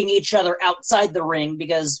 mugging each other outside the ring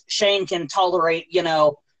because Shane can tolerate.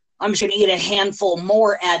 I'm just gonna eat a handful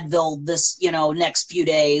more Advil this next few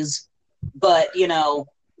days, but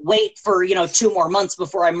wait for 2 more months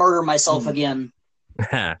before I murder myself again.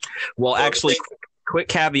 Well, actually. Quick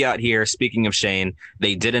caveat here. Speaking of Shane,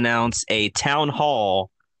 they did announce a town hall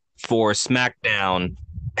for SmackDown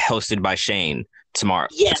hosted by Shane tomorrow.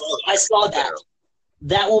 Yes, I saw that.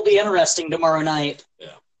 That will be interesting tomorrow night.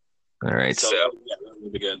 Yeah. All right. So yeah, that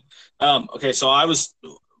will be good. Okay, so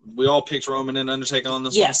we all picked Roman and Undertaker on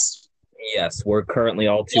this. Yes. one? Yes, we're currently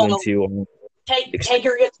all 2-2.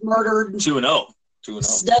 Taker gets murdered. 2-0.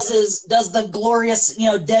 Does the glorious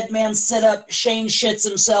dead man sit up. Shane shits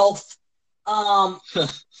himself.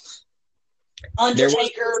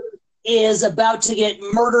 Undertaker is about to get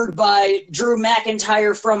murdered by Drew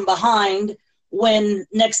McIntyre from behind when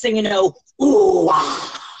next thing you know,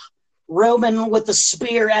 Roman with the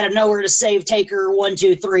spear out of nowhere to save Taker. 1,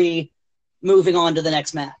 2, 3. moving on to the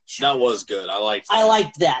next match. That was good. I liked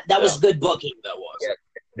that. That was good booking. That was.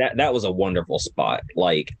 That was a wonderful spot.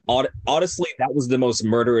 Like, honestly, that was the most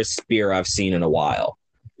murderous spear I've seen in a while.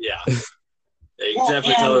 Yeah. You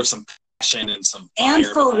definitely tell there's some passion and some fire. And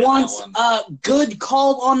for once, good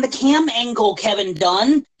call on the cam angle, Kevin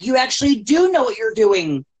Dunn. You actually do know what you're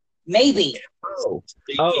doing. Maybe.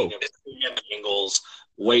 Speaking of cam angles,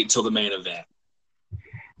 wait till the main event.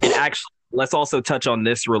 And actually, let's also touch on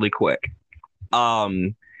this really quick.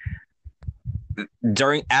 After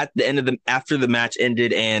the match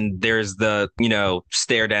ended, and there's the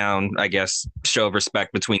stare down, I guess, show of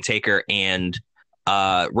respect between Taker and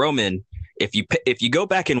Roman. If you go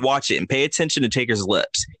back and watch it and pay attention to Taker's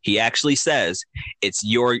lips, he actually says it's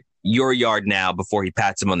your yard now before he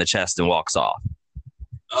pats him on the chest and walks off.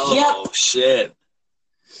 Oh, shit.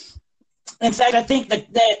 In fact, I think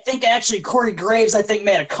actually Corey Graves,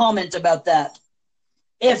 made a comment about that.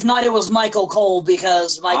 If not, it was Michael Cole,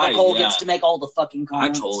 because Michael Cole gets to make all the fucking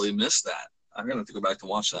comments. I totally missed that. I'm going to have to go back and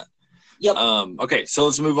watch that. Yep. Okay, so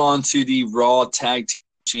let's move on to the Raw Tag Team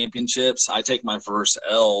Championships. I take my first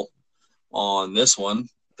L on this one.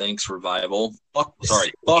 Thanks, Revival. Fuck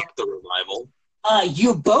the Revival.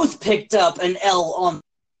 You both picked up an L on.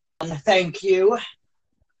 Thank you.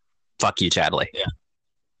 Fuck you, Chadley.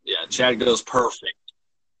 Yeah, Chad goes perfect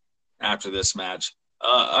after this match.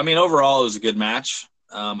 Overall, it was a good match.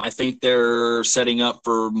 I think they're setting up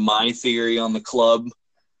for my theory on the club.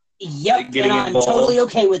 Yep, and I'm totally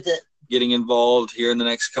okay with it. Getting involved here in the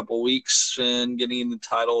next couple of weeks and getting the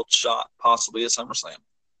title shot possibly at SummerSlam.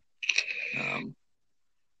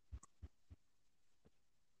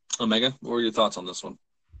 Omega, what were your thoughts on this one?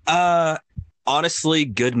 Honestly,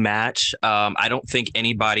 good match. I don't think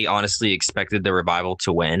anybody honestly expected the Revival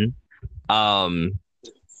to win. However,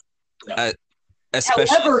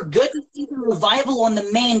 good to see the Revival on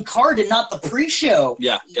the main card and not the pre-show.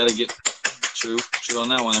 Yeah, gotta get true on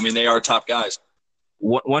that one. They are top guys.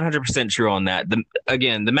 100% true on that. The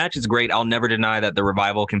match is great. I'll never deny that the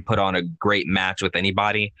Revival can put on a great match with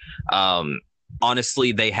anybody.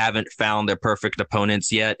 Honestly, they haven't found their perfect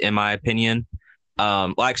opponents yet, in my opinion.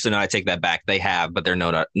 Actually, no, I take that back. They have, but they're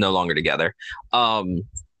no longer together. But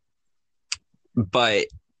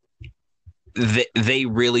they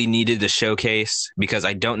really needed to showcase, because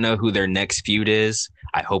I don't know who their next feud is.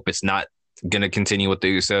 I hope it's not going to continue with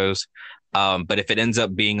the Usos. But if it ends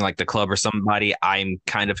up being like the club or somebody, I'm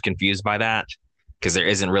kind of confused by that, because there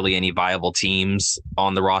isn't really any viable teams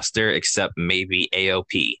on the roster except maybe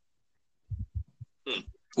AOP.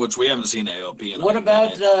 Which we haven't seen AOP in. What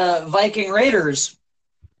about Viking Raiders?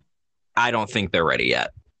 I don't think they're ready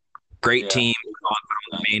yet. Great team on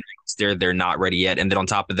the main roster, they're not ready yet. And then on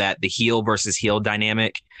top of that, the heel versus heel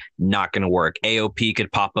dynamic, not going to work. AOP could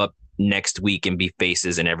pop up next week and be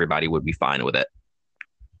faces, and everybody would be fine with it.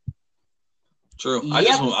 True. Yep. I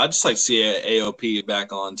just like to see AOP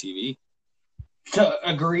back on TV.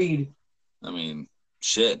 Agreed.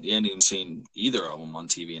 Shit, you ain't even seen either of them on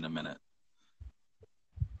TV in a minute.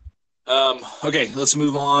 Okay, let's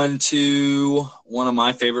move on to one of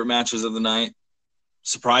my favorite matches of the night.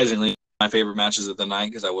 Surprisingly, my favorite matches of the night,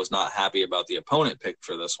 because I was not happy about the opponent pick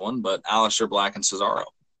for this one, but Aleister Black and Cesaro.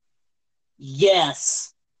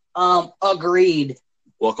 Yes. Agreed.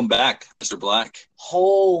 Welcome back, Mr. Black.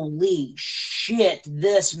 Holy shit,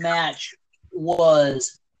 this match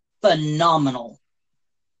was phenomenal.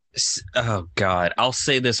 Oh, God. I'll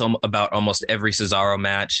say this about almost every Cesaro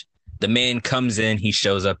match. The man comes in, he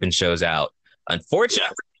shows up and shows out.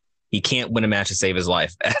 Unfortunately, he can't win a match to save his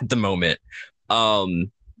life at the moment. But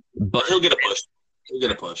he'll get a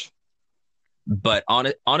push. But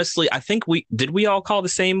honestly, I think we all call the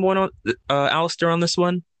same one on Aleister on this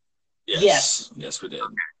one? Yes, we did.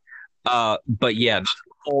 But yeah, the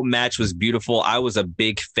whole match was beautiful. I was a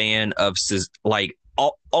big fan of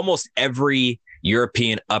almost every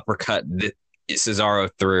European uppercut that Cesaro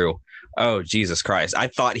threw. Oh, Jesus Christ. I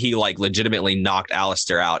thought he legitimately knocked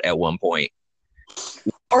Aleister out at one point.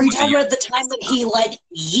 Are you talking about the time that he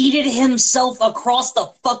yeeted himself across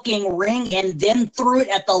the fucking ring and then threw it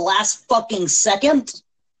at the last fucking second?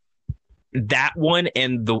 That one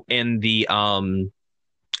and the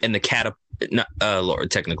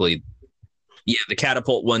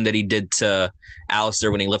catapult one that he did to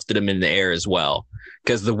Aleister when he lifted him in the air as well.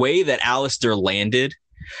 Because the way that Aleister landed,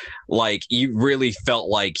 you really felt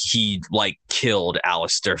like he killed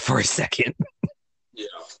Aleister for a second. Yeah.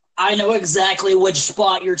 I know exactly which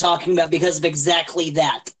spot you're talking about because of exactly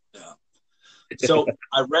that. Yeah. So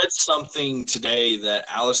I read something today that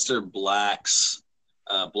Aleister Black's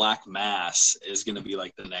Black Mass is going to be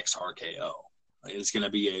the next RKO. It's going to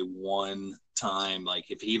be a one-time,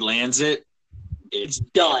 if he lands it, it's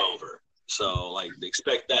Done. game over. So, like,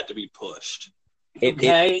 expect that to be pushed.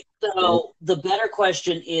 Okay, so the better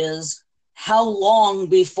question is, how long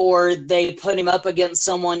before they put him up against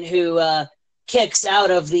someone who kicks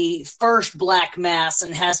out of the first black mass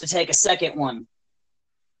and has to take a second one?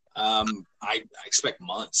 I expect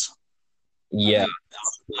months. Yeah.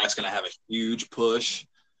 That's going to have a huge push.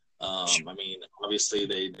 I mean, obviously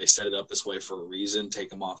they set it up this way for a reason.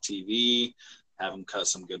 Take him off TV, have him cut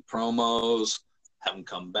some good promos, have him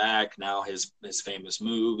come back. Now his famous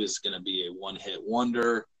move is going to be a one-hit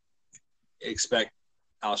wonder. Expect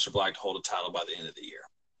Aleister Black to hold a title by the end of the year.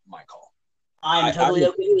 My call. I'm totally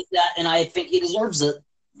okay with that, and I think he deserves it.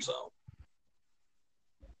 So,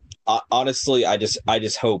 honestly, I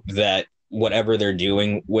just hope that whatever they're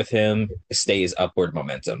doing with him stays upward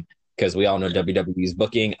momentum, because we all know WWE's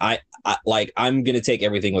booking. I'm gonna take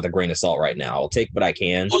everything with a grain of salt right now. I'll take what I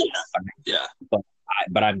can. Yeah.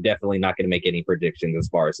 But I'm definitely not going to make any predictions as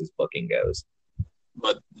far as his booking goes.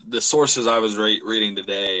 But the sources I was reading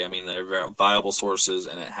today, I mean, they're very viable sources,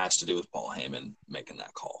 and it has to do with Paul Heyman making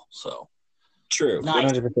that call. So true,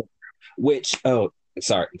 nice. 100%. Which,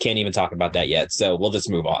 sorry, can't even talk about that yet. So we'll just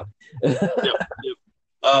move on.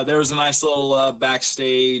 Yep. There was a nice little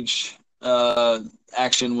backstage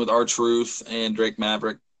action with R-Truth and Drake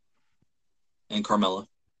Maverick and Carmella.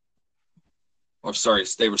 Or sorry,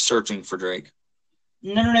 they were searching for Drake.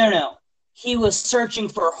 No. He was searching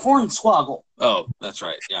for Hornswoggle. Oh, that's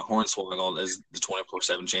right. Yeah, Hornswoggle is the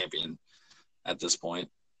 24/7 champion at this point.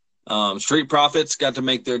 Street Profits got to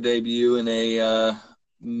make their debut in a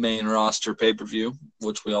main roster pay-per-view,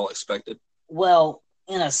 which we all expected. Well,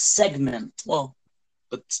 in a segment. Well,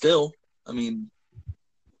 but still, I mean,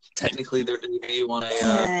 technically their debut on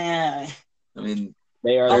a. I mean,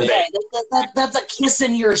 they are. Okay, that's a kiss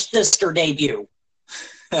in your sister debut.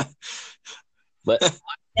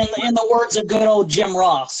 In the words of good old Jim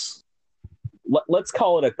Ross. Let's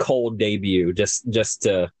call it a cold debut, just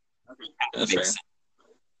to. That's fair.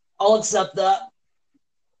 I'll accept that.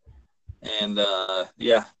 And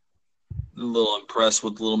yeah, a little impressed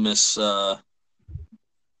with little Miss, not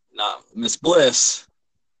Miss Bliss,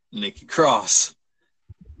 Nikki Cross.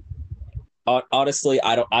 Honestly,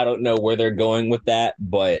 I don't know where they're going with that,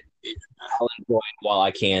 but I'll enjoy it while I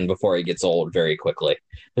can before it gets old very quickly.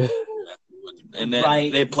 And then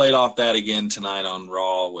they played off that again tonight on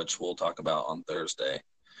Raw, which we'll talk about on Thursday.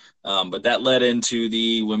 But that led into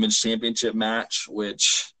the Women's Championship match,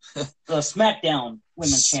 which the SmackDown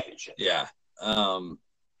Women's Championship. Yeah, the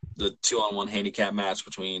 2-on-1 handicap match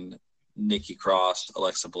between Nikki Cross,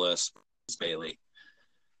 Alexa Bliss, Bayley.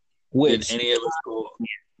 Which did any of us call?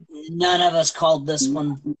 None of us called this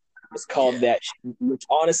one. Was called that. Which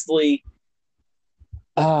honestly,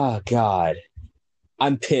 oh God,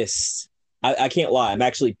 I'm pissed. I can't lie. I'm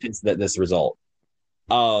actually pissed at this result.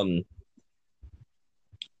 Bayley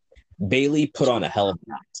put on a hell of a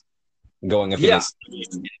match going up against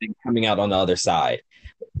and coming out on the other side.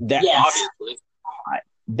 Obviously.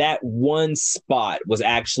 That one spot was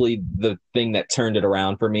actually the thing that turned it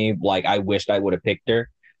around for me. Like, I wished I would have picked her,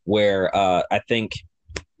 where I think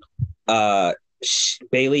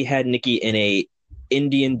Bayley had Nikki in a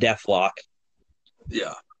Indian deathlock.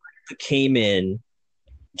 Yeah. Came in,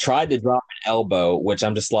 tried to drop an elbow, which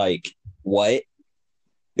I'm just like, what?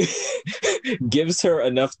 gives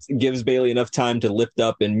Bayley enough time to lift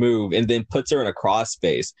up and move, and then puts her in a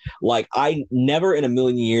crossface. Like, I never in a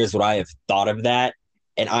million years would I have thought of that.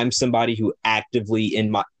 And I'm somebody who actively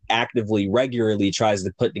regularly tries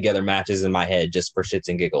to put together matches in my head just for shits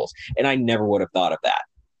and giggles. And I never would have thought of that.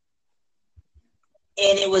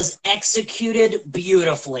 And it was executed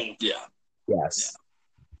beautifully. Yeah. Yes.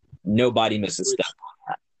 Nobody misses stuff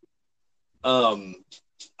on that.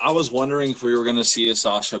 I was wondering if we were going to see a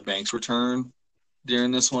Sasha Banks return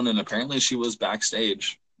during this one, and apparently she was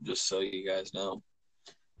backstage, just so you guys know.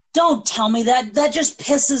 Don't tell me that. That just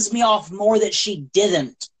pisses me off more that she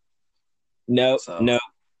didn't. No.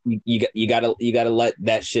 You gotta let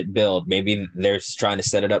that shit build. Maybe they're just trying to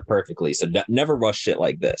set it up perfectly. So never rush shit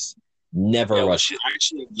like this. Never rush. She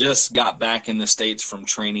actually just got back in the States from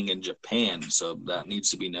training in Japan, so that needs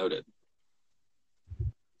to be noted.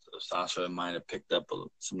 So Sasha might have picked up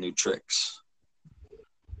some new tricks.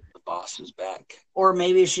 The boss is back. Or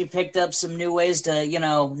maybe she picked up some new ways to,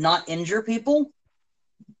 not injure people.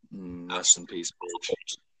 Rest in peace,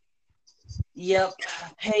 Paige. Yep.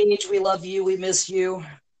 Paige, we love you. We miss you.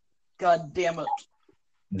 God damn it.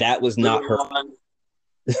 That was not her.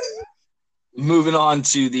 Moving on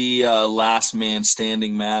to the last man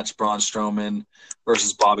standing match, Braun Strowman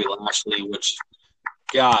versus Bobby Lashley, which,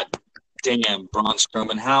 God damn, Braun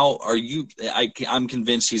Strowman, how are you? I'm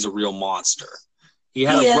convinced he's a real monster. He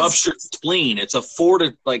had a ruptured spleen. It's a 4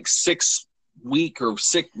 to 6 week or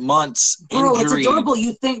 6 months injury. Bro, it's adorable.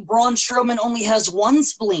 You think Braun Strowman only has one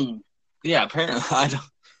spleen? Yeah, apparently.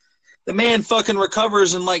 The man fucking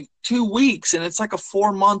recovers in 2 weeks, and it's like a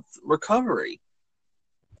 4-month recovery.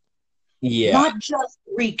 Yeah. Not just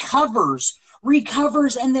recovers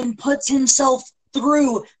and then puts himself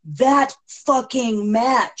through that fucking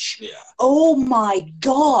match. Yeah. Oh my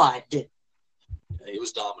God. He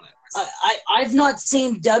was dominant. I've not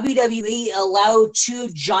seen WWE allow two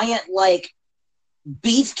giant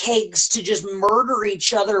beefcakes to just murder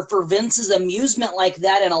each other for Vince's amusement like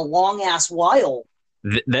that in a long ass while.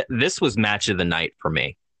 This was match of the night for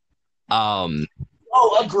me.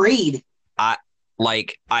 Agreed. I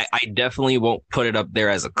definitely won't put it up there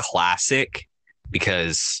as a classic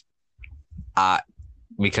because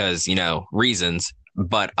reasons,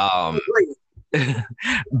 but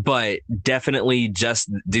but definitely just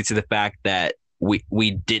due to the fact that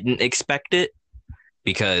we didn't expect it,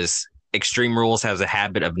 because Extreme Rules has a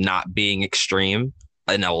habit of not being extreme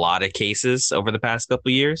in a lot of cases over the past couple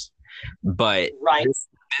of years. But right.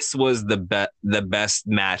 This was the best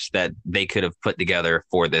match that they could have put together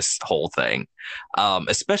for this whole thing,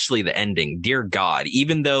 especially the ending. Dear God,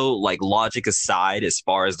 even though logic aside, as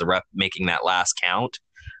far as the ref making that last count,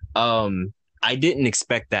 I didn't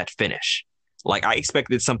expect that finish. I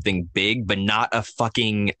expected something big, but not a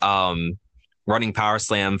fucking running power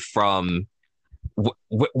slam from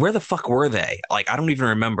where the fuck were they? I don't even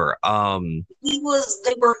remember.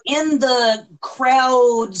 They were in the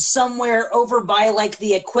crowd somewhere over by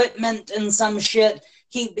the equipment and some shit.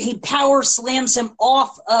 He power slams him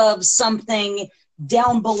off of something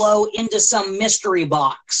down below into some mystery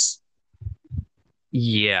box.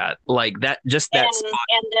 Yeah, that just that and, spot.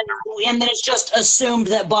 And then it's just assumed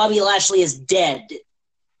that Bobby Lashley is dead.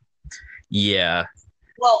 Yeah.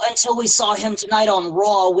 Well, until we saw him tonight on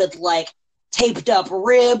Raw with taped up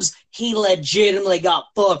ribs, he legitimately got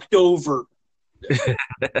fucked over.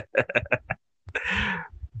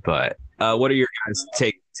 But what are your guys'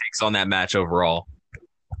 takes on that match overall?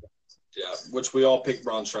 Yeah, which we all picked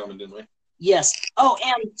Braun Strowman, didn't we? Yes. Oh,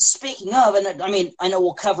 and speaking of, and I know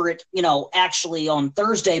we'll cover it, actually on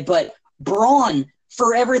Thursday, but Braun,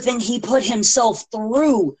 for everything he put himself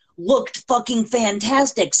through, looked fucking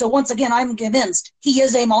fantastic. So once again, I'm convinced he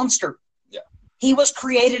is a monster. Yeah. He was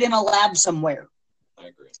created in a lab somewhere. I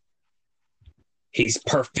agree. He's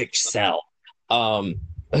perfect cell. We're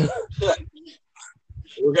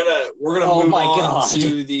gonna move on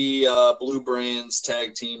to the Blue Brands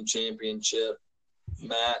Tag Team Championship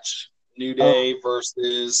match. New Day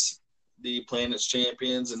versus the Planet's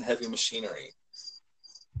Champions and Heavy Machinery.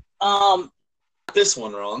 This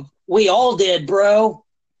one wrong. We all did, bro.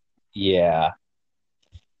 Yeah.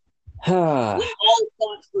 We all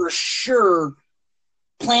thought for sure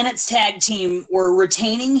Planet's Tag Team were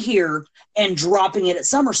retaining here and dropping it at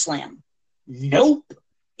SummerSlam. Nope.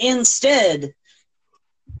 Instead,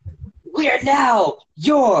 we are now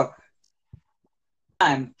your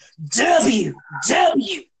WWE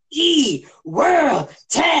World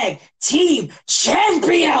Tag Team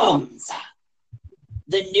Champions.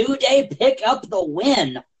 The New Day pick up the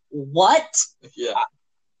win. What? Yeah.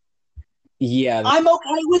 Yeah. I'm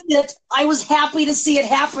okay with it. I was happy to see it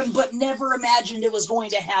happen, but never imagined it was going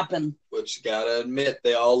to happen. Which you gotta admit,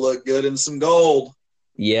 they all look good in some gold.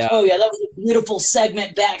 Yeah. Oh, yeah, that was a beautiful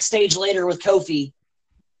segment backstage later with Kofi.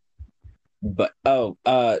 But and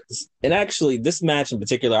actually this match in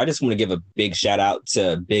particular, I just want to give a big shout out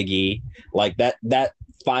to Big E. That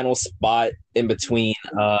final spot in between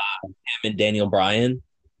him and Daniel Bryan.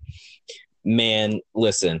 Man,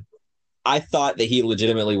 listen, I thought that he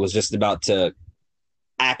legitimately was just about to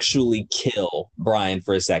actually kill Bryan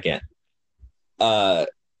for a second.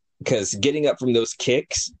 Because getting up from those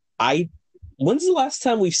kicks, when's the last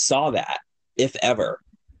time we saw that, if ever?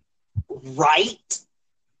 Right?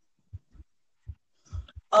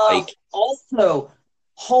 Also,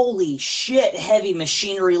 holy shit, Heavy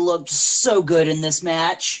Machinery looked so good in this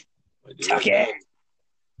match. Okay.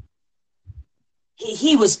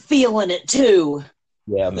 He was feeling it too.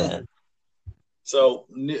 Yeah, man. So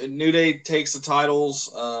New Day takes the titles,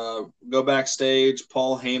 go backstage.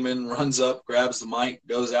 Paul Heyman runs up, grabs the mic,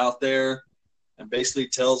 goes out there, and basically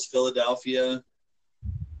tells Philadelphia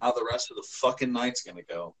how the rest of the fucking night's gonna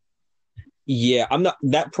go. Yeah,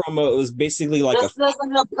 that promo was basically this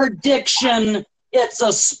isn't a prediction, it's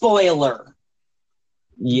a spoiler.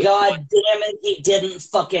 Yeah. God damn it, he didn't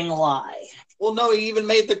fucking lie. Well, no, he even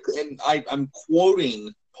made and I'm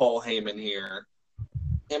quoting Paul Heyman here.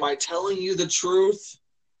 Am I telling you the truth,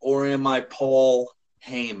 or am I Paul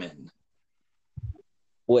Heyman?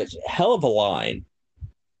 Which, hell of a line.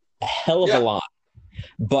 a hell of a lot.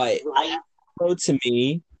 But to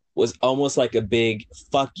me was almost like a big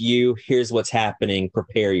fuck you. Here's what's happening.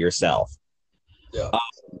 Prepare yourself. Yeah.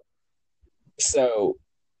 So,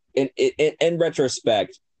 in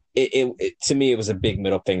retrospect, it to me it was a big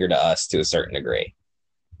middle finger to us to a certain degree.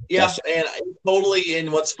 Yeah, and totally.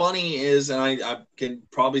 And what's funny is, and I can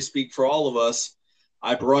probably speak for all of us,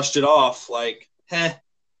 I brushed it off like,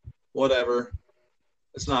 whatever.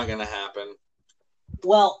 It's not going to happen.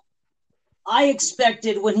 Well, I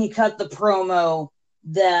expected when he cut the promo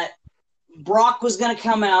that Brock was going to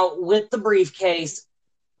come out with the briefcase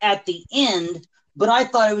at the end, but I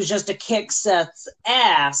thought it was just to kick Seth's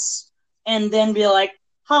ass and then be like,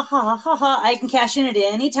 ha, ha, ha, ha, ha, I can cash in at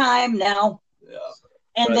any time now. Yeah.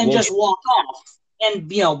 And then just walk off and,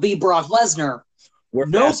 be Brock Lesnar.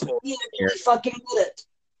 Nope, he actually fucking did it.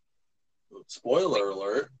 Spoiler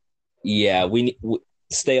alert. Yeah, we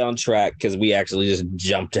stay on track because we actually just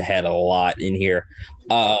jumped ahead a lot in here.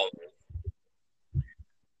 But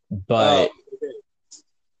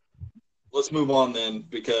let's move on then,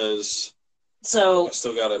 because I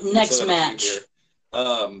still got next match.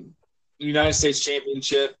 United States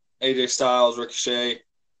Championship, AJ Styles, Ricochet.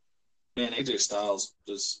 Man, AJ Styles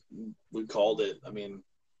we called it. I mean,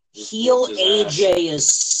 heel AJ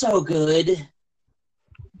is so good.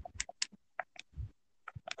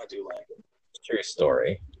 I do like it. True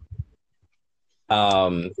story.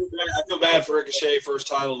 I feel bad for Ricochet. First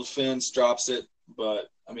title defense, drops it, but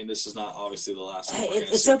I mean, this is not obviously the last time.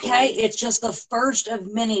 It's okay. It's just the first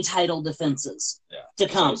of many title defenses to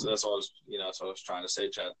come. That's what I was trying to say,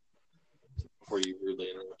 Chad, before you rudely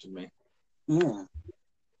interrupted me. Yeah.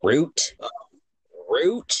 Root.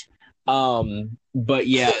 But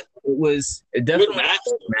yeah, it was definitely a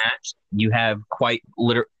match. You have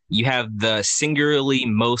you have the singularly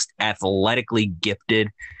most athletically gifted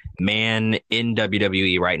man in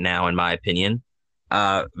WWE right now, in my opinion,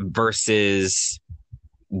 versus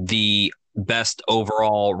the best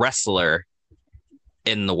overall wrestler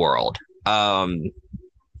in the world. And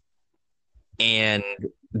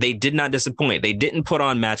they did not disappoint. They didn't put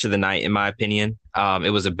on match of the night, in my opinion.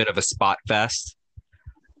 It was a bit of a spot fest,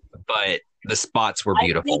 but the spots were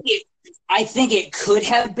beautiful. I think it could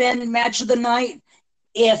have been match of the night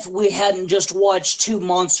if we hadn't just watched two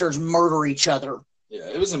monsters murder each other. Yeah,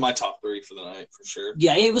 it was in my top 3 for the night, for sure.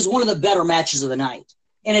 Yeah, it was one of the better matches of the night.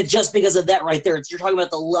 And it's just because of that right there. You're talking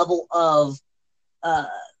about the level of,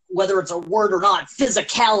 whether it's a word or not,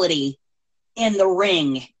 physicality in the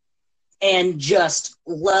ring and just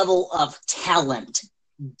level of talent.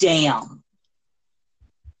 Damn.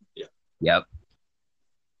 Yeah. Yep.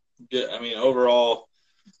 Yeah, I mean, overall,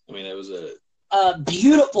 it was a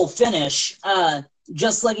beautiful finish.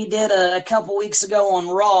 Just like he did a couple weeks ago on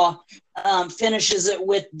Raw, finishes it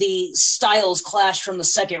with the Styles Clash from the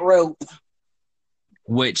second rope.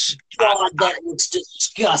 Which God, that looks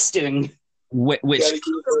disgusting. Which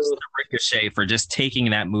Ricochet for just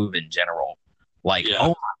taking that move in general. Like, oh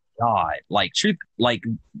my God. Like, truth, like,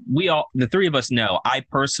 the three of us know, I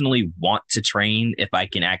personally want to train if I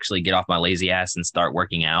can actually get off my lazy ass and start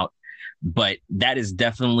working out. But that is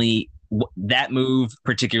definitely, that move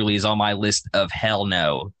particularly is on my list of hell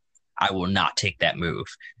no. I will not take that move.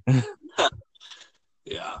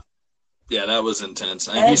 Yeah. Yeah, that was intense.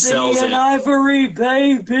 And he sells it. Ivory,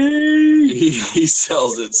 baby. He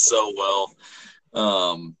sells it so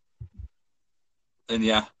well. And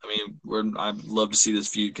yeah, I'd love to see this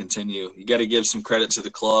feud continue. You got to give some credit to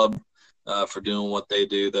the club for doing what they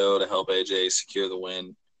do, though, to help AJ secure the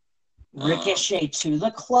win. Ricochet to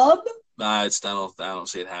the club? I don't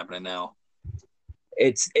see it happening now.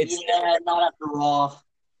 It's not after Raw.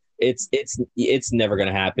 It's never going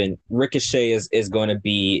to happen. Ricochet is going to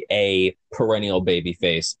be a perennial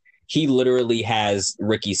babyface. He literally has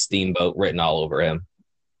Ricky Steamboat written all over him.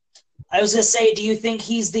 I was going to say, do you think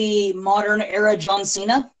he's the modern era John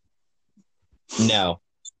Cena? No.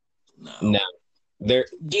 Never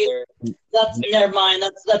mind.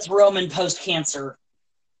 That's Roman post-cancer.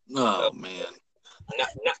 Oh, man.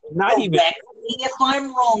 Not even. If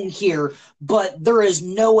I'm wrong here, but there is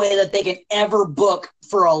no way that they can ever book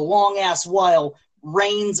for a long ass while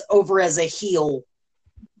Reigns over as a heel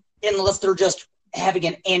unless they're just having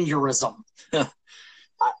an aneurysm.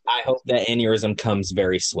 I hope that aneurysm comes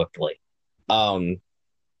very swiftly. Because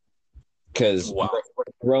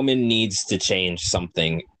Roman needs to change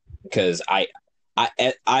something. Because I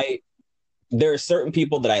there are certain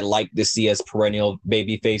people that I like to see as perennial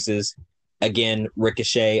baby faces. Again,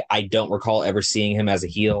 Ricochet, I don't recall ever seeing him as a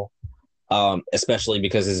heel, especially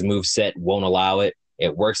because his moveset won't allow it.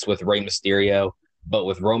 It works with Rey Mysterio, but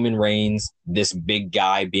with Roman Reigns, this big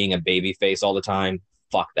guy being a babyface all the time,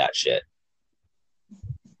 fuck that shit.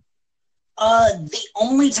 The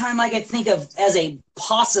only time I could think of as a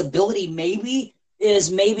possibility maybe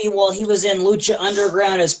is maybe while he was in Lucha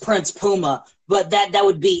Underground as Prince Puma, but that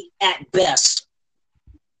would be at best.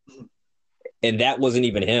 And that wasn't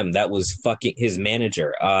even him. That was fucking his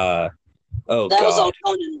manager. That was all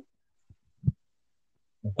Conan.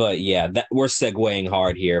 But yeah, we're segueing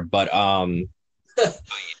hard here. But well,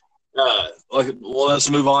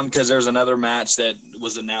 let's move on because there's another match that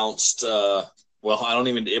was announced.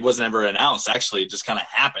 It wasn't ever announced. Actually, it just kind of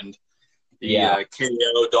happened. The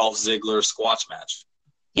KO Dolph Ziggler squash match.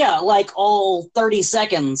 Yeah, like all 30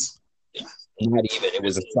 seconds. Yeah. Not even. It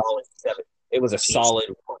was a solid 7. It was a solid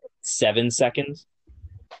 7 seconds.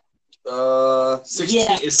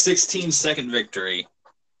 16-second victory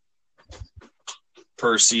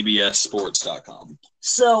per CBSSports.com.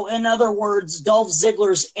 So, in other words, Dolph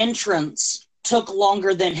Ziggler's entrance took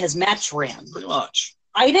longer than his match ran. Pretty much.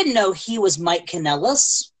 I didn't know he was Mike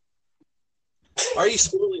Kanellis. Why are you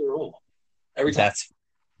spoiling your role? Every time.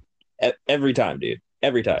 Every time, dude.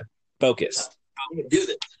 Every time. Focus. I'm going to do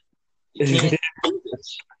this. You can't do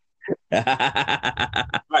this.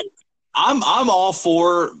 Right. I'm all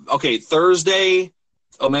for, Thursday,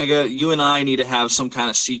 Omega, you and I need to have some kind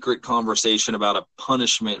of secret conversation about a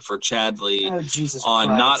punishment for Chadley on Christ.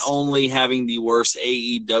 Not only having the worst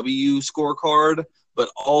AEW scorecard, but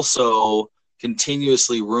also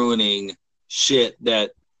continuously ruining shit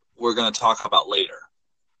that we're going to talk about later.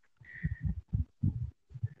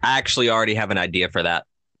 I actually already have an idea for that.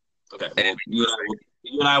 Okay. Well,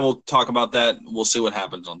 you and I will talk about that. We'll see what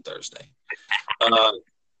happens on Thursday.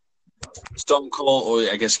 Stone Cold, or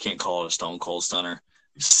I guess you can't call it a Stone Cold Stunner.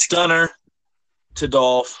 Stunner to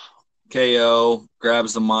Dolph. KO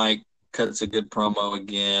grabs the mic, cuts a good promo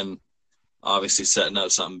again. Obviously setting up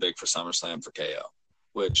something big for SummerSlam for KO,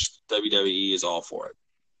 which WWE is all for it.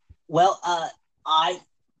 Well, I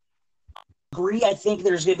agree. I think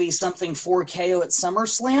there's going to be something for KO at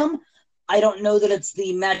SummerSlam. I don't know that it's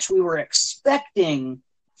the match we were expecting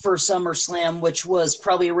for SummerSlam, which was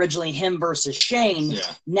probably originally him versus Shane. Yeah.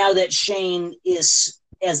 Now that Shane is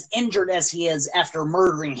as injured as he is after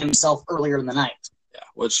murdering himself earlier in the night. Yeah,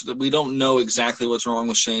 which we don't know exactly what's wrong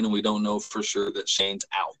with Shane, and we don't know for sure that Shane's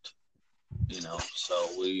out. So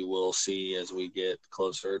we will see as we get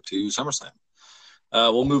closer to SummerSlam.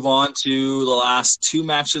 We'll move on to the last 2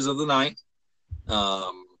 matches of the night.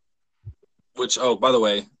 Which, by the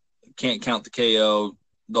way, can't count the KO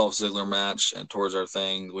Dolph Ziggler match and towards our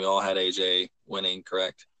thing. We all had AJ winning,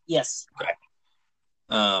 correct? Yes. Okay.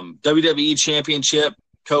 WWE Championship,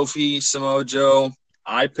 Kofi, Samoa Joe.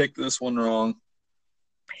 I picked this one wrong.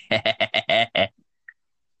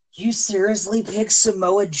 You seriously picked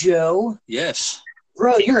Samoa Joe? Yes.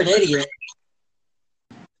 Bro, you're an idiot.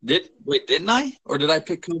 Didn't I? Or did I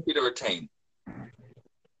pick Kofi to retain?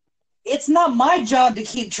 It's not my job to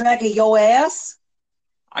keep track of your ass.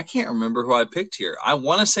 I can't remember who I picked here. I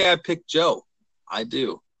want to say I picked Joe. I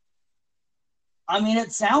do. I mean,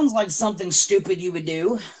 it sounds like something stupid you would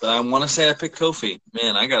do. But I want to say I picked Kofi.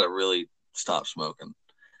 Man, I got to really stop smoking.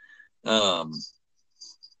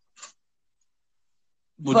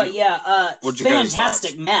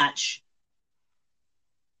 Fantastic match.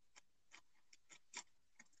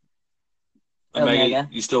 Omega,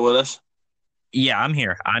 you still with us? Yeah, I'm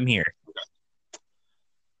here. Okay.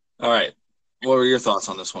 All right. What were your thoughts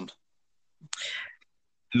on this one?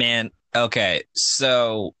 Man, okay.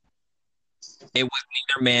 So it was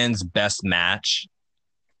neither man's best match,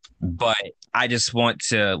 but I just want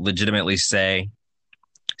to legitimately say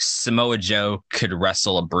Samoa Joe could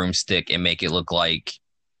wrestle a broomstick and make it look like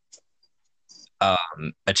a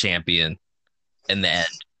champion in the end.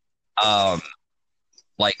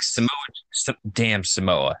 Like Samoa.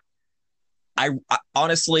 I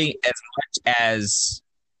honestly, as much as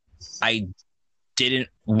I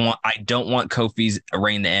don't want Kofi's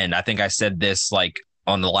reign to end. I think I said this like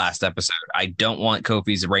on the last episode. I don't want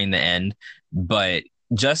Kofi's reign to end, but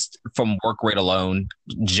just from work rate alone,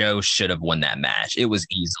 Joe should have won that match. It was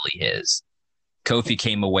easily his. Kofi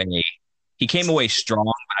came away strong,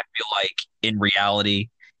 but I feel like in reality,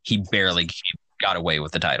 he barely got away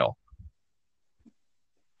with the title.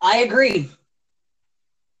 I agree.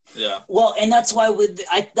 Yeah. Well, and that's why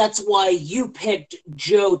that's why you picked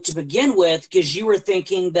Joe to begin with, because you were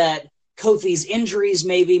thinking that Kofi's injuries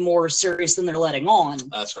may be more serious than they're letting on.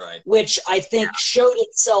 That's right. Which I think showed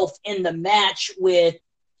itself in the match with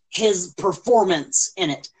his performance in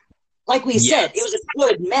it. Like we said, it was a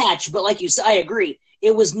good match, but like you said, I agree.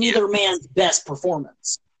 It was neither man's best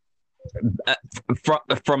performance.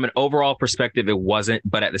 From an overall perspective, it wasn't,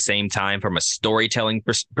 but at the same time, from a storytelling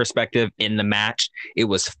perspective in the match, it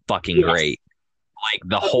was fucking great. Like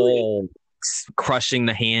the whole crushing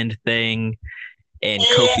the hand thing and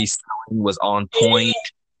Kofi's selling was on point.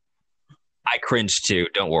 I cringed too.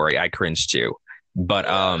 Don't worry, I cringed too. But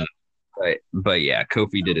yeah,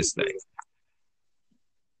 Kofi did his thing.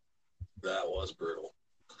 That was brutal.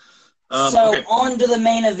 On to the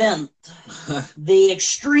main event. The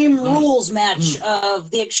Extreme Rules match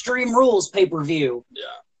of the Extreme Rules pay-per-view.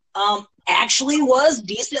 Yeah. Actually was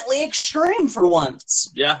decently extreme for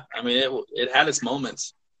once. Yeah, I mean, it had its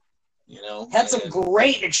moments. You know, had some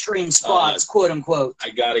great extreme spots, quote unquote.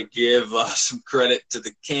 I gotta give some credit to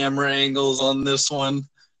the camera angles on this one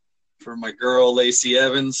for my girl Lacey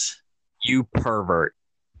Evans. You pervert!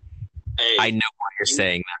 Hey, I know why you're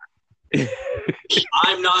saying that.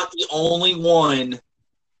 I'm not the only one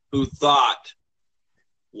who thought,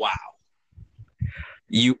 "Wow."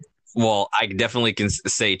 Well, I definitely can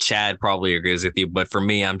say Chad probably agrees with you, but for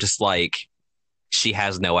me, I'm just like, she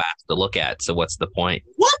has no ass to look at, so what's the point?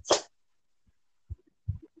 What?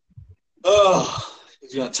 Oh,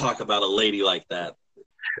 you're gonna talk about a lady like that?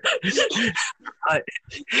 You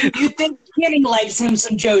think Kenny likes him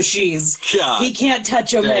some Joshi's? God, he can't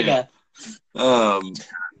touch Omega.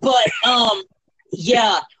 But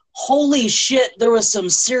yeah, holy shit! There was some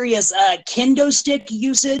serious kendo stick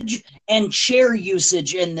usage and chair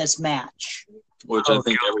usage in this match. Which I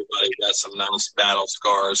think everybody got some nice battle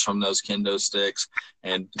scars from those kendo sticks,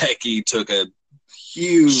 and Becky took a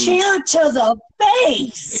huge chair to the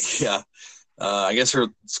face. Yeah. I guess her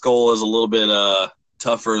skull is a little bit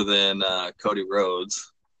tougher than Cody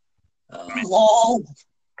Rhodes. Lol.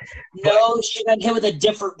 No, she got hit with a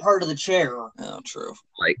different part of the chair. Oh, true.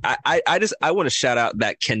 Like I want to shout out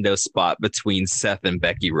that kendo spot between Seth and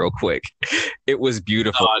Becky real quick. It was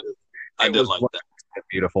beautiful. I did like that.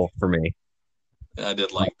 Beautiful for me. I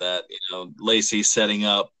did like that. You know, Lacey setting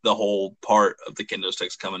up the whole part of the kendo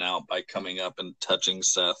sticks coming out by coming up and touching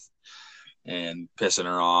Seth and pissing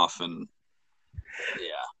her off, and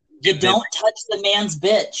you don't touch the man's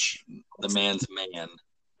bitch. The man's man.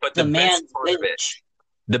 But the man's bitch.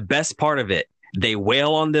 The best part of it, they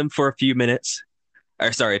wail on them for a few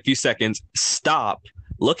seconds, stop,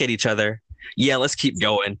 look at each other. Yeah, let's keep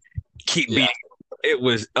going. Keep beating. It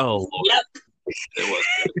was, oh, Lord. Yep. It was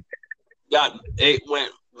good. It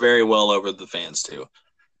went very well over the fans, too.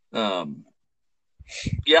 A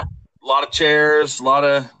lot of chairs, a lot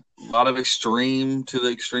of extreme to the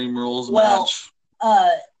Extreme Rules match.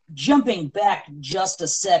 Jumping back just a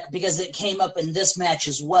sec, because it came up in this match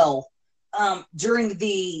as well. During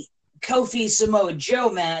the Kofi Samoa Joe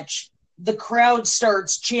match, the crowd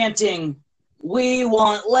starts chanting, "We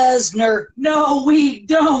want Lesnar." No, we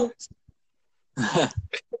don't. Because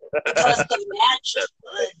the match,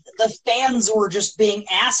 the fans were just being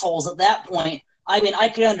assholes at that point. I mean, I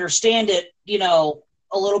could understand it, a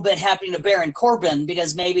little bit happening to Baron Corbin,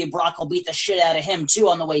 because maybe Brock will beat the shit out of him too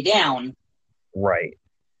on the way down. Right.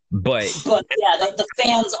 But yeah, the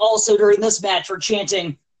fans also during this match were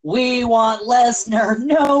chanting, "We want Lesnar."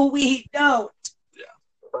 No, we don't. Yeah.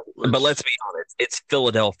 But let's be honest, it's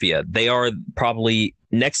Philadelphia. They are probably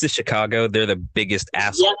next to Chicago. They're the biggest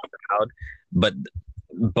asshole in the crowd. But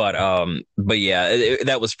yeah,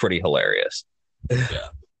 that was pretty hilarious. Yeah,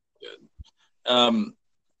 good.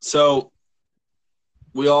 So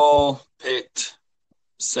we all picked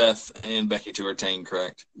Seth and Becky to retain,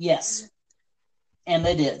 correct? Yes. And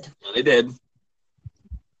they did.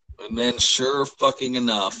 And then sure fucking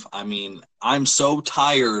enough, I mean, I'm so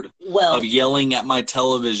tired of yelling at my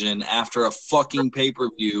television after a fucking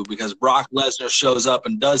pay-per-view because Brock Lesnar shows up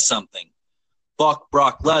and does something. Fuck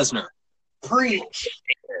Brock Lesnar. Preach.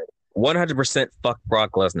 100% fuck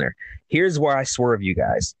Brock Lesnar. Here's where I swerve you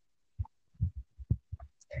guys.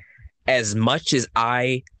 As much as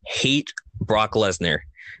I hate Brock Lesnar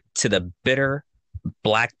to the bitter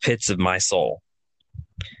black pits of my soul,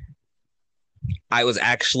 I was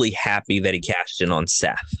actually happy that he cashed in on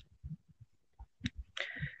Seth.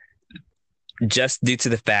 Just due to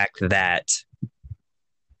the fact that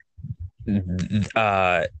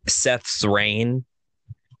Seth's reign,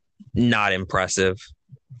 not impressive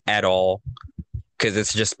at all, because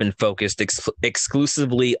it's just been focused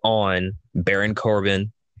exclusively on Baron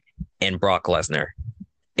Corbin and Brock Lesnar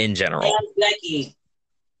in general. And Becky.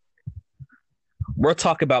 We'll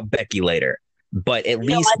talk about Becky later. But at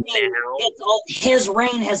least now, his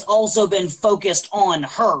reign has also been focused on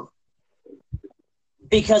her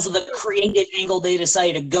because of the creative angle they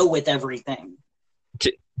decided to go with everything.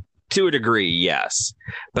 To a degree, yes.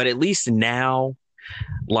 But at least now,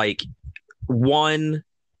 like, one,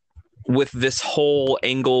 with this whole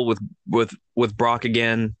angle with Brock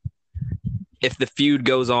again, if the feud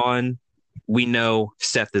goes on, we know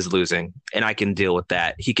Seth is losing, and I can deal with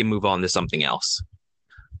that. He can move on to something else.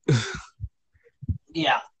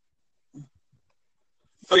 Yeah.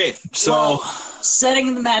 Okay, so Well,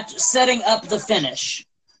 setting up the finish.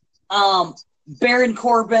 Baron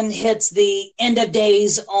Corbin hits the end of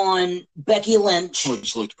days on Becky Lynch.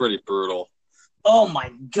 which looked pretty brutal. Oh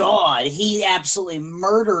my God, he absolutely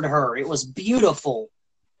murdered her. It was beautiful.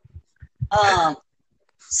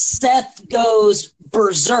 Seth goes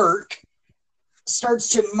berserk, starts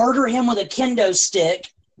to murder him with a kendo stick,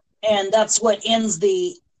 and that's what ends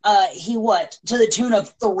the to the tune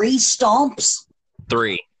of 3 stomps.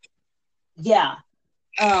 3. Yeah.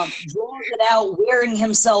 Draws it out, wearing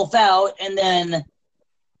himself out, and then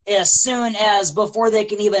as soon as before they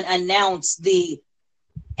can even announce the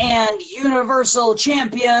Universal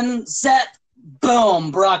Champion set, boom,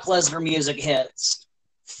 Brock Lesnar music hits.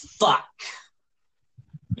 Fuck.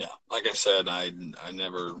 Yeah, like I said, I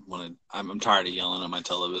never wanted. I'm tired of yelling at my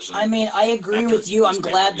television. I mean, I agree with you. I'm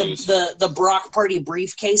glad the Brock Party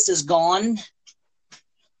briefcase is gone,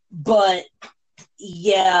 but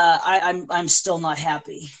yeah, I'm still not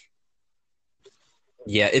happy.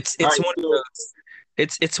 Yeah, it's All right, one of those.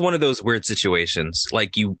 It's one of those weird situations.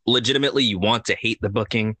 Like, you legitimately you want to hate the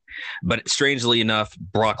booking, but strangely enough,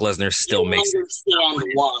 Brock Lesnar still makes understand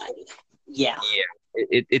why. Yeah.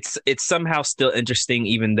 It's somehow still interesting,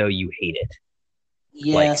 even though you hate it.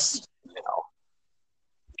 Yes.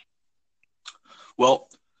 Well,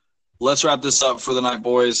 let's wrap this up for the night,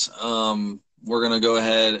 boys. We're gonna go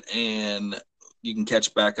ahead and you can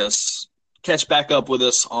catch back up with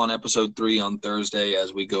us on episode 3 on Thursday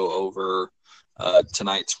as we go over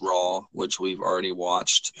tonight's Raw, which we've already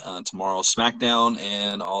watched. Tomorrow's SmackDown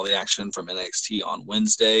and all the action from NXT on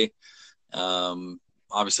Wednesday.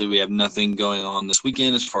 Obviously, we have nothing going on this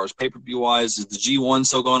weekend as far as pay-per-view wise. Is the G1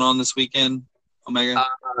 still going on this weekend, Omega?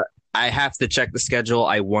 I have to check the schedule.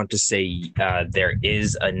 I want to say there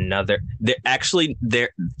is another.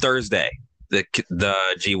 Thursday. The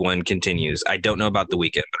G1 continues. I don't know about the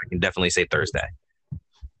weekend, but I can definitely say Thursday.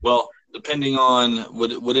 Well, depending on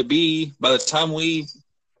would it be by the time we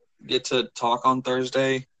get to talk on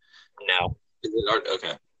Thursday? No.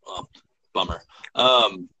 Okay. Well, bummer.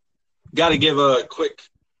 Got to give a quick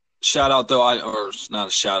shout out though, or not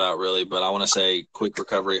a shout out really, but I want to say quick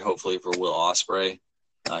recovery hopefully for Will Ospreay.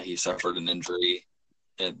 He suffered an injury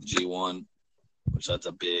at G1, which that's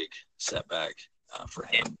a big setback for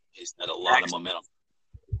him. He's had a lot of momentum.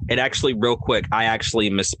 And actually, real quick, I actually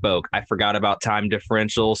misspoke. I forgot about time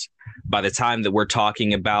differentials. By the time that we're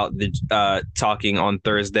talking about talking on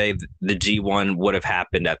Thursday, the G1 would have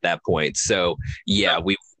happened at that point. So yeah,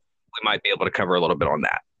 we might be able to cover a little bit on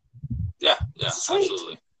that. Yeah,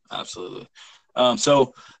 absolutely.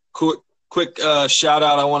 So quick shout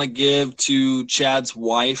out I want to give to Chad's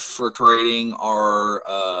wife for creating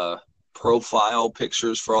our profile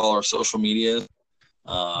pictures for all our social media.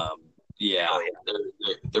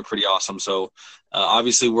 They're pretty awesome. So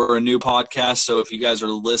obviously we're a new podcast, so if you guys are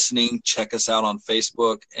listening, check us out on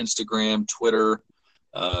Facebook, Instagram, Twitter.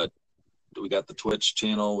 We got the Twitch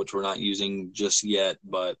channel, which we're not using just yet,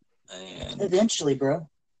 but eventually, bro.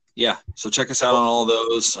 Yeah, so check us out on all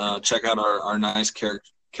those. Check out our nice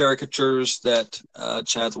caricatures that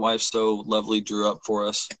Chad's wife so lovely drew up for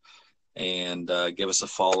us, and give us a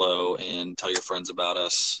follow and tell your friends about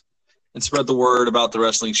us. And spread the word about the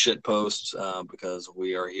wrestling shit posts because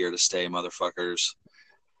we are here to stay, motherfuckers.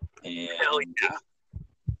 And hell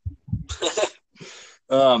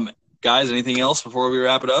yeah. Guys, anything else before we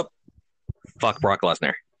wrap it up? Fuck Brock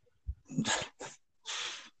Lesnar.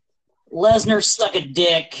 Lesnar suck a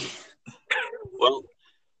dick. Well,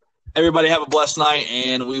 everybody have a blessed night,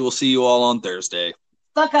 and we will see you all on Thursday.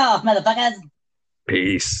 Fuck off, motherfuckers.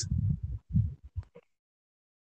 Peace.